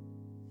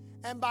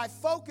and by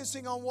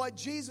focusing on what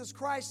Jesus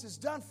Christ has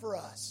done for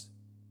us.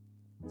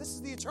 This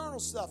is the eternal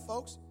stuff,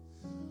 folks.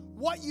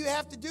 What you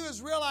have to do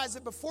is realize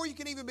that before you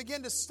can even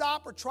begin to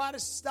stop or try to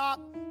stop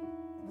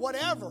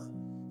whatever,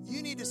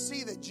 you need to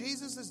see that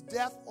Jesus'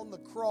 death on the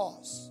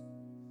cross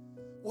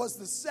was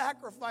the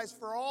sacrifice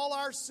for all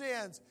our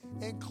sins,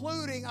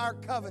 including our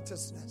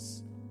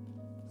covetousness.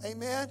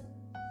 Amen?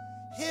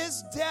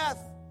 His death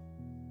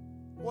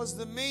was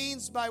the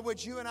means by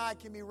which you and I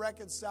can be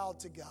reconciled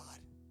to God.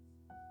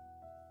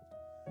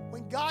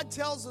 When God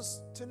tells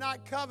us to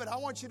not covet, I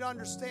want you to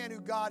understand who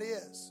God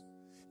is.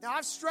 Now,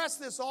 I've stressed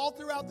this all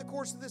throughout the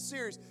course of this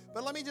series,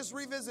 but let me just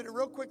revisit it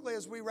real quickly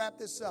as we wrap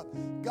this up.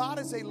 God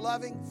is a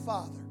loving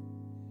Father.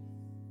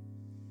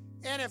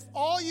 And if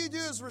all you do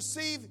is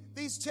receive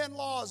these 10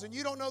 laws and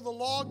you don't know the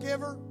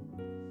lawgiver,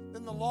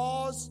 then the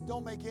laws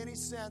don't make any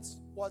sense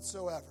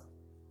whatsoever.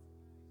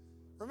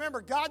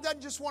 Remember, God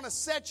doesn't just want to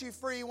set you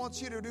free. He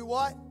wants you to do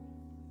what?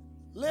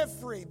 Live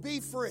free. Be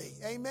free.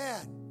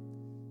 Amen.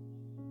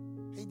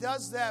 He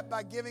does that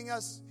by giving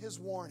us His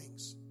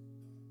warnings,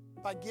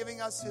 by giving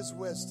us His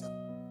wisdom.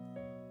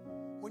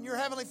 When your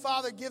Heavenly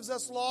Father gives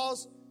us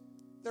laws,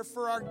 they're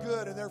for our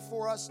good and they're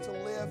for us to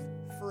live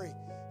free.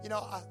 You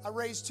know, I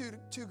raised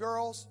two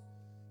girls,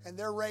 and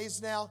they're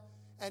raised now.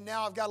 And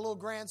now I've got a little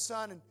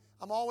grandson, and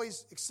I'm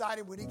always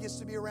excited when he gets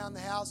to be around the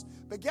house.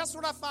 But guess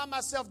what I find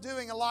myself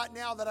doing a lot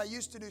now that I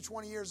used to do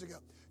 20 years ago?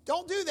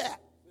 Don't do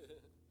that.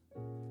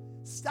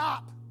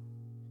 Stop.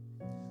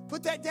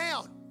 Put that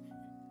down.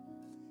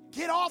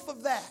 Get off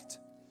of that.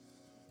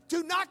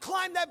 Do not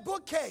climb that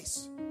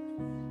bookcase.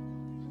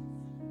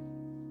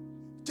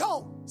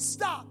 Don't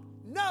stop.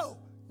 No,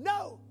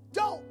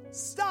 don't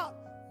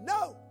stop.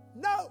 No,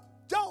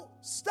 don't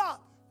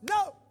stop.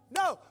 No,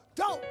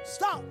 don't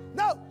stop.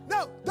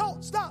 No,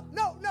 don't stop.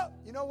 No.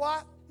 You know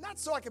why? Not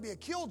so I can be a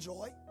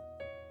killjoy.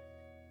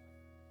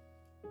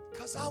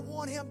 Because I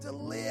want him to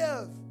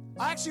live.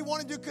 I actually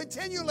want him to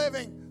continue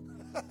living.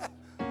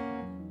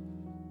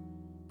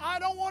 I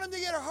don't want him to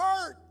get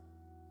hurt.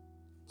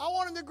 I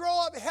want him to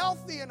grow up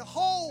healthy and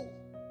whole.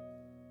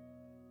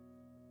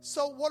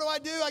 So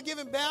what do? I give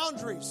him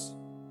boundaries.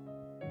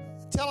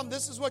 Tell him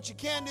this is what you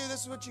can do,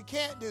 this is what you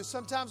can't do.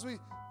 Sometimes we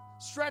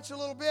stretch a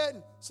little bit,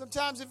 and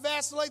sometimes it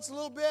vacillates a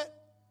little bit.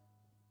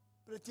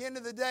 But at the end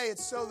of the day,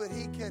 it's so that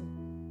he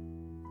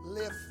can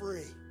live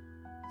free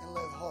and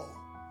live whole.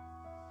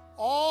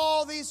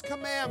 All these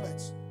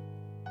commandments,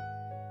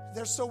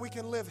 they're so we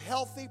can live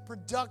healthy,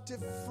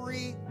 productive,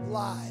 free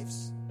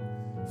lives.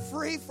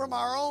 Free from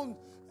our own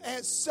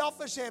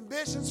selfish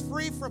ambitions,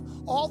 free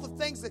from all the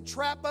things that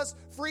trap us,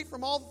 free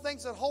from all the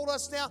things that hold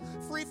us down,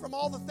 free from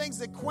all the things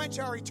that quench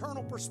our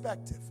eternal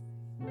perspective.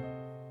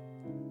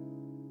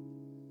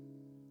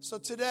 So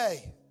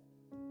today,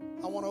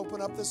 I want to open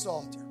up this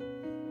altar.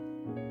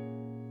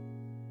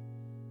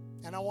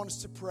 And I want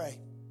us to pray.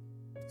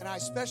 And I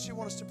especially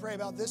want us to pray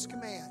about this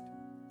command.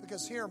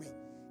 Because hear me,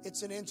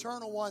 it's an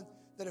internal one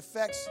that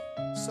affects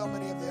so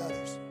many of the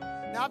others.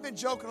 Now, I've been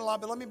joking a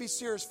lot, but let me be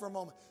serious for a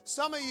moment.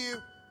 Some of you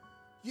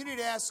need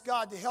to ask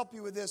God to help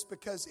you with this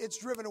because it's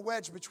driven a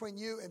wedge between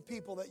you and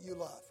people that you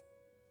love.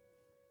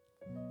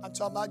 I'm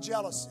talking about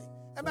jealousy.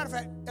 As a matter of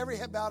fact, every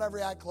head bowed,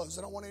 every eye closed.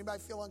 I don't want anybody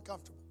to feel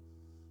uncomfortable.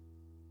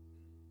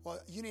 Well,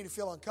 you need to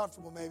feel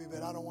uncomfortable maybe,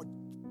 but I don't want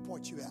to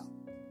point you out.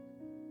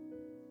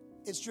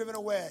 It's driven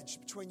a wedge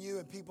between you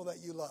and people that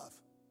you love.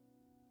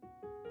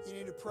 You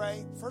need to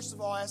pray. First of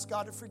all, ask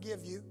God to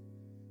forgive you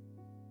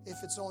if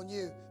it's on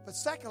you. But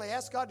secondly,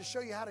 ask God to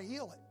show you how to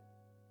heal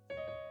it.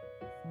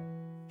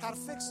 How to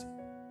fix it.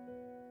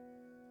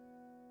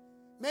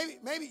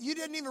 Maybe you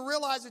didn't even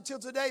realize it till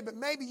today, but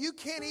maybe you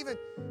can't even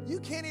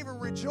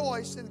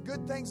rejoice in the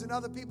good things in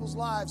other people's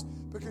lives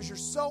because you're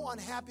so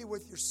unhappy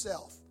with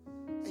yourself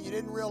and you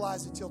didn't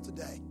realize it till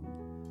today.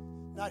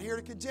 I'm not here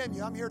to condemn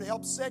you. I'm here to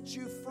help set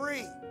you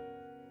free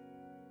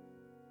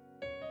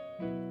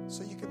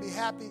so you can be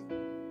happy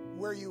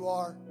where you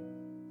are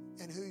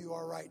and who you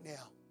are right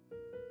now,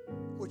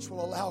 which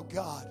will allow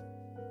God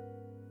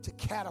to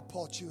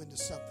catapult you into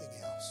something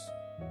else.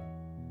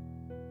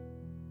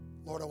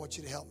 Lord, I want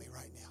you to help me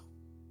right now.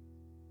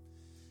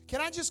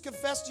 Can I just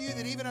confess to you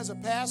that even as a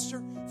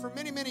pastor, for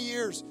many, many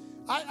years,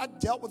 I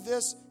dealt with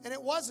this, and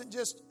it wasn't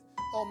just,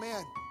 oh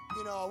man,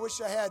 I wish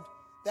I had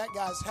that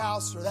guy's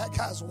house or that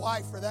guy's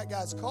wife or that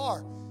guy's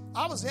car.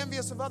 I was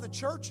envious of other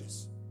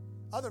churches,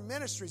 other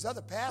ministries,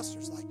 other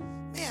pastors. Like,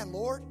 man,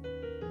 Lord,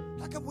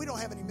 how come we don't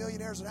have any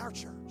millionaires in our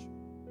church?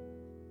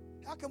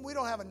 How come we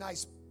don't have a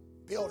nice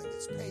building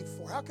that's paid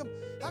for? How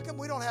come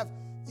we don't have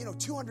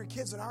 200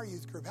 kids in our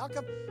youth group? How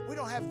come we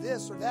don't have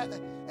this or that?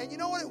 And you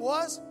know what it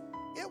was?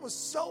 It was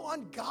so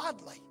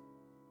ungodly.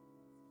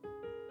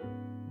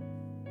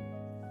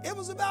 It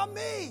was about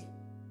me.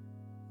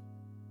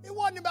 It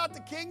wasn't about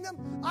the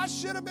kingdom. I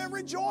should have been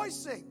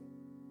rejoicing.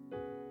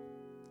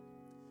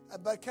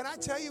 But can I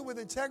tell you with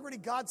integrity,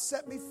 God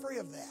set me free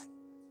of that.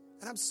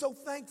 And I'm so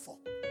thankful.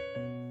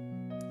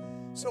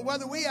 So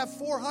whether we have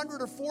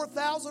 400 or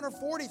 4,000 or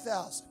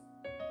 40,000,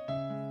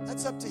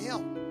 that's up to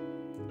Him.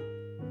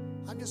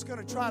 I'm just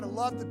going to try to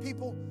love the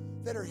people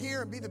that are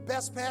here and be the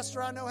best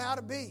pastor I know how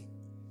to be.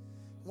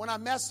 When I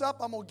mess up,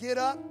 I'm going to get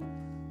up.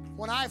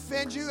 When I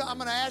offend you, I'm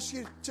going to ask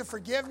you to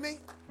forgive me.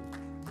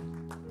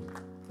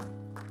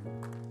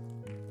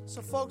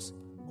 So, folks,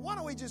 why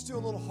don't we just do a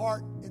little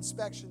heart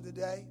inspection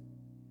today?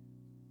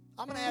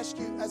 I'm going to ask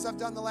you, as I've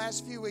done the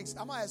last few weeks,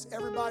 I'm going to ask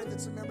everybody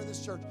that's a member of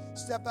this church,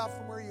 step out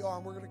from where you are,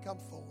 and we're going to come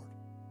forward.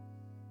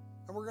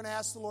 And we're going to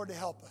ask the Lord to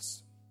help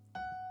us.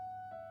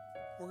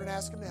 We're going to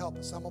ask him to help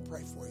us. I'm going to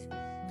pray for you.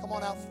 Come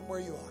on out from where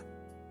you are.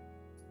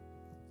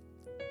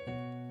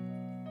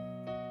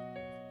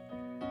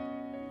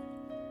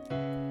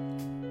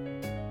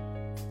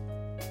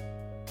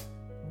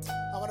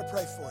 I'm going to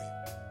pray for you.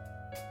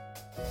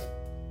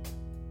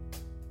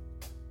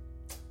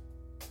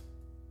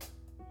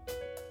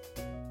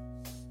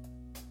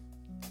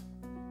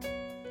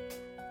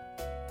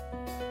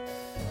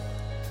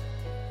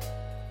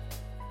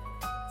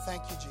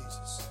 Thank you,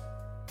 Jesus.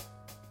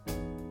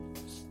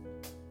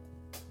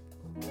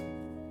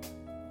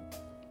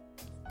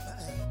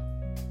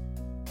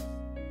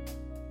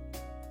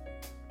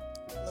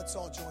 Let's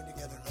all join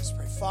together and let's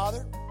pray.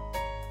 Father,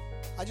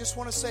 I just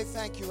want to say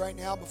thank you right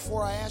now.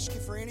 Before I ask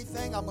you for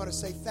anything, I'm going to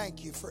say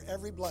thank you for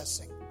every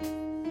blessing.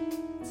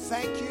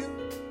 Thank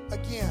you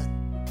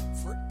again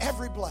for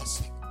every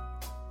blessing.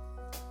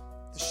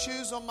 The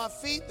shoes on my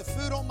feet, the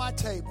food on my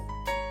table,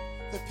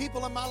 the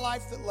people in my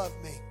life that love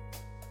me,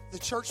 the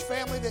church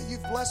family that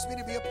you've blessed me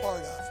to be a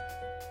part of.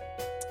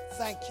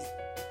 Thank you.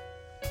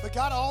 But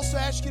God, I also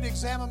ask you to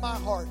examine my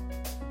heart.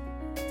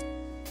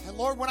 And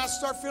Lord, when I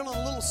start feeling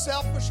a little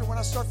selfish or when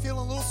I start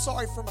feeling a little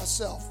sorry for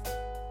myself,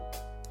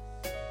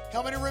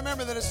 help me to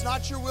remember that it's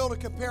not your will to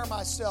compare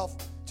myself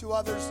to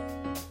others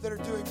that are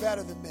doing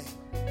better than me.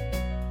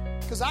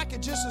 Because I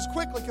could just as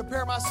quickly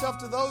compare myself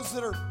to those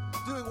that are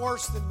doing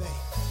worse than me.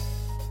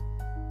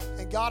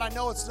 And God, I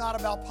know it's not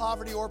about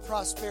poverty or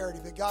prosperity,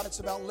 but God, it's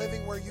about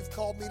living where you've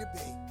called me to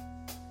be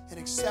and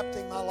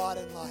accepting my lot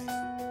in life.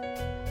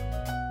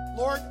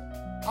 Lord,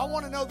 I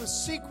want to know the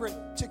secret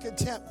to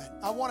contentment.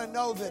 I want to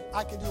know that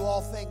I can do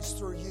all things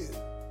through you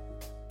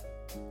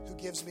who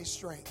gives me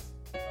strength.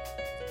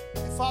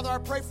 And Father, I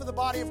pray for the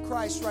body of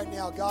Christ right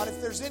now, God.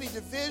 If there's any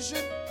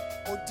division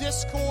or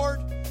discord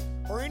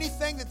or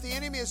anything that the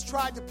enemy has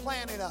tried to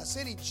plant in us,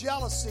 any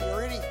jealousy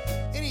or any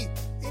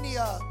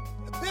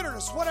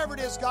bitterness, whatever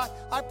it is, God,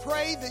 I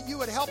pray that you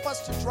would help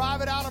us to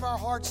drive it out of our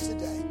hearts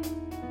today.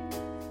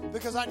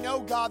 Because I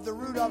know, God, the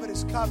root of it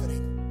is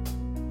coveting.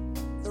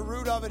 The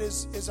root of it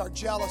is our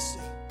jealousy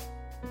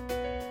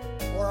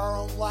or our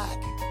own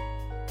lack.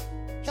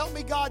 Help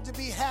me, God, to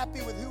be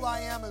happy with who I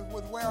am and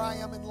with where I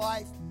am in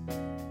life,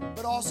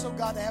 but also,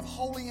 God, to have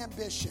holy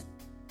ambition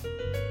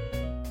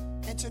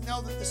and to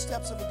know that the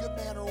steps of a good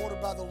man are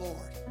ordered by the Lord.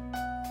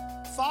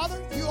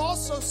 Father, you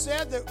also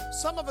said that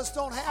some of us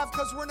don't have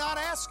because we're not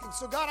asking.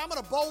 So, God, I'm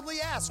going to boldly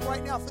ask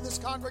right now for this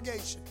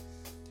congregation.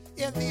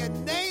 In the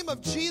name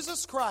of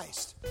Jesus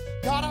Christ,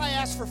 God, I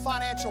ask for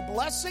financial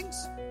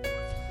blessings.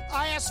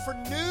 I ask for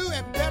new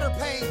and better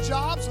paying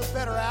jobs with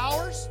better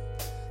hours.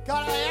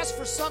 God, I ask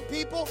for some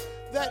people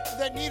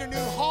that need a new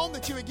home,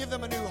 that you would give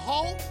them a new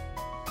home.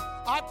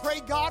 I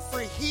pray, God, for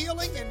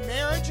healing in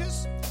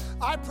marriages.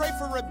 I pray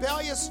for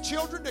rebellious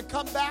children to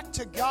come back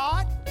to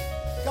God.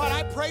 God,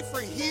 I pray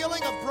for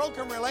healing of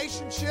broken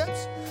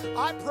relationships.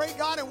 I pray,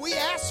 God, and we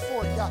ask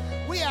for it, God.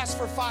 We ask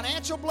for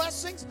financial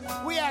blessings.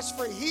 We ask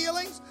for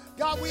healings.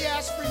 God, we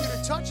ask for you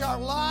to touch our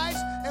lives,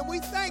 and we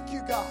thank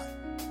you, God.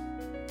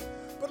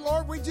 But,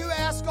 Lord, we do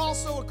ask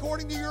also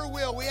according to your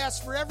will. We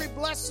ask for every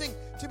blessing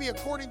to be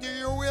according to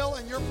your will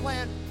and your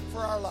plan for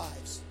our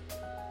lives.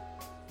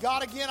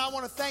 God, again, I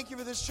want to thank you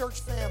for this church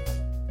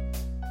family.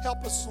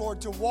 Help us, Lord,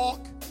 to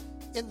walk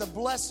in the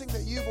blessing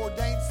that you've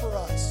ordained for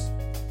us,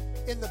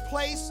 in the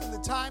place and the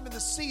time and the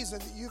season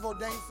that you've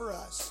ordained for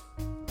us.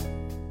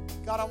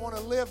 God, I want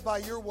to live by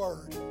your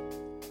word.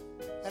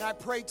 And I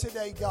pray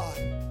today, God,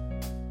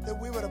 that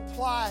we would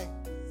apply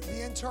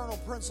the internal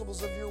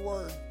principles of your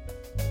word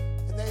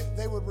and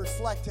they would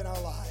reflect in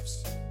our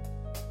lives.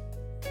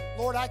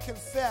 Lord, I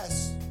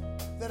confess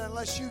that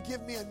unless you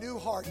give me a new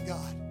heart,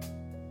 God,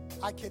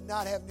 I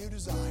cannot have new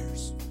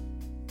desires.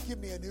 Give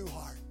me a new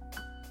heart.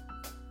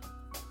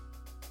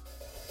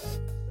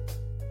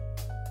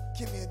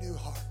 Give me a new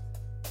heart.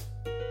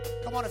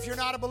 Come on, if you're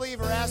not a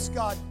believer, ask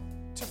God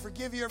to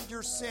forgive you of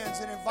your sins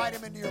and invite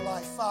him into your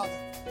life. Father,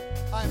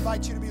 I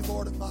invite you to be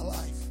Lord of my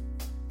life.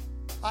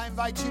 I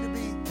invite you to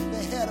be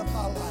the head of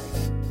my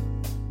life.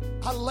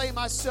 I lay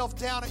myself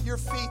down at your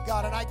feet,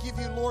 God, and I give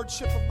you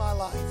lordship of my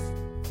life.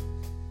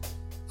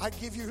 I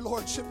give you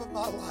lordship of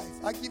my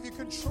life. I give you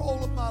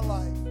control of my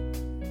life.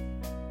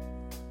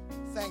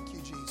 Thank you,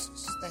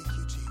 Jesus. Thank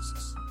you,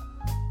 Jesus.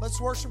 Let's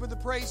worship with the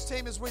praise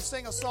team as we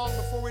sing a song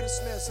before we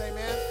dismiss.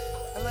 Amen.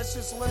 And let's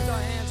just lift our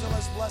hands and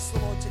let's bless the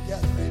Lord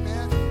together.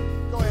 Amen.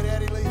 Go ahead,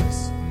 Eddie, lead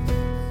us.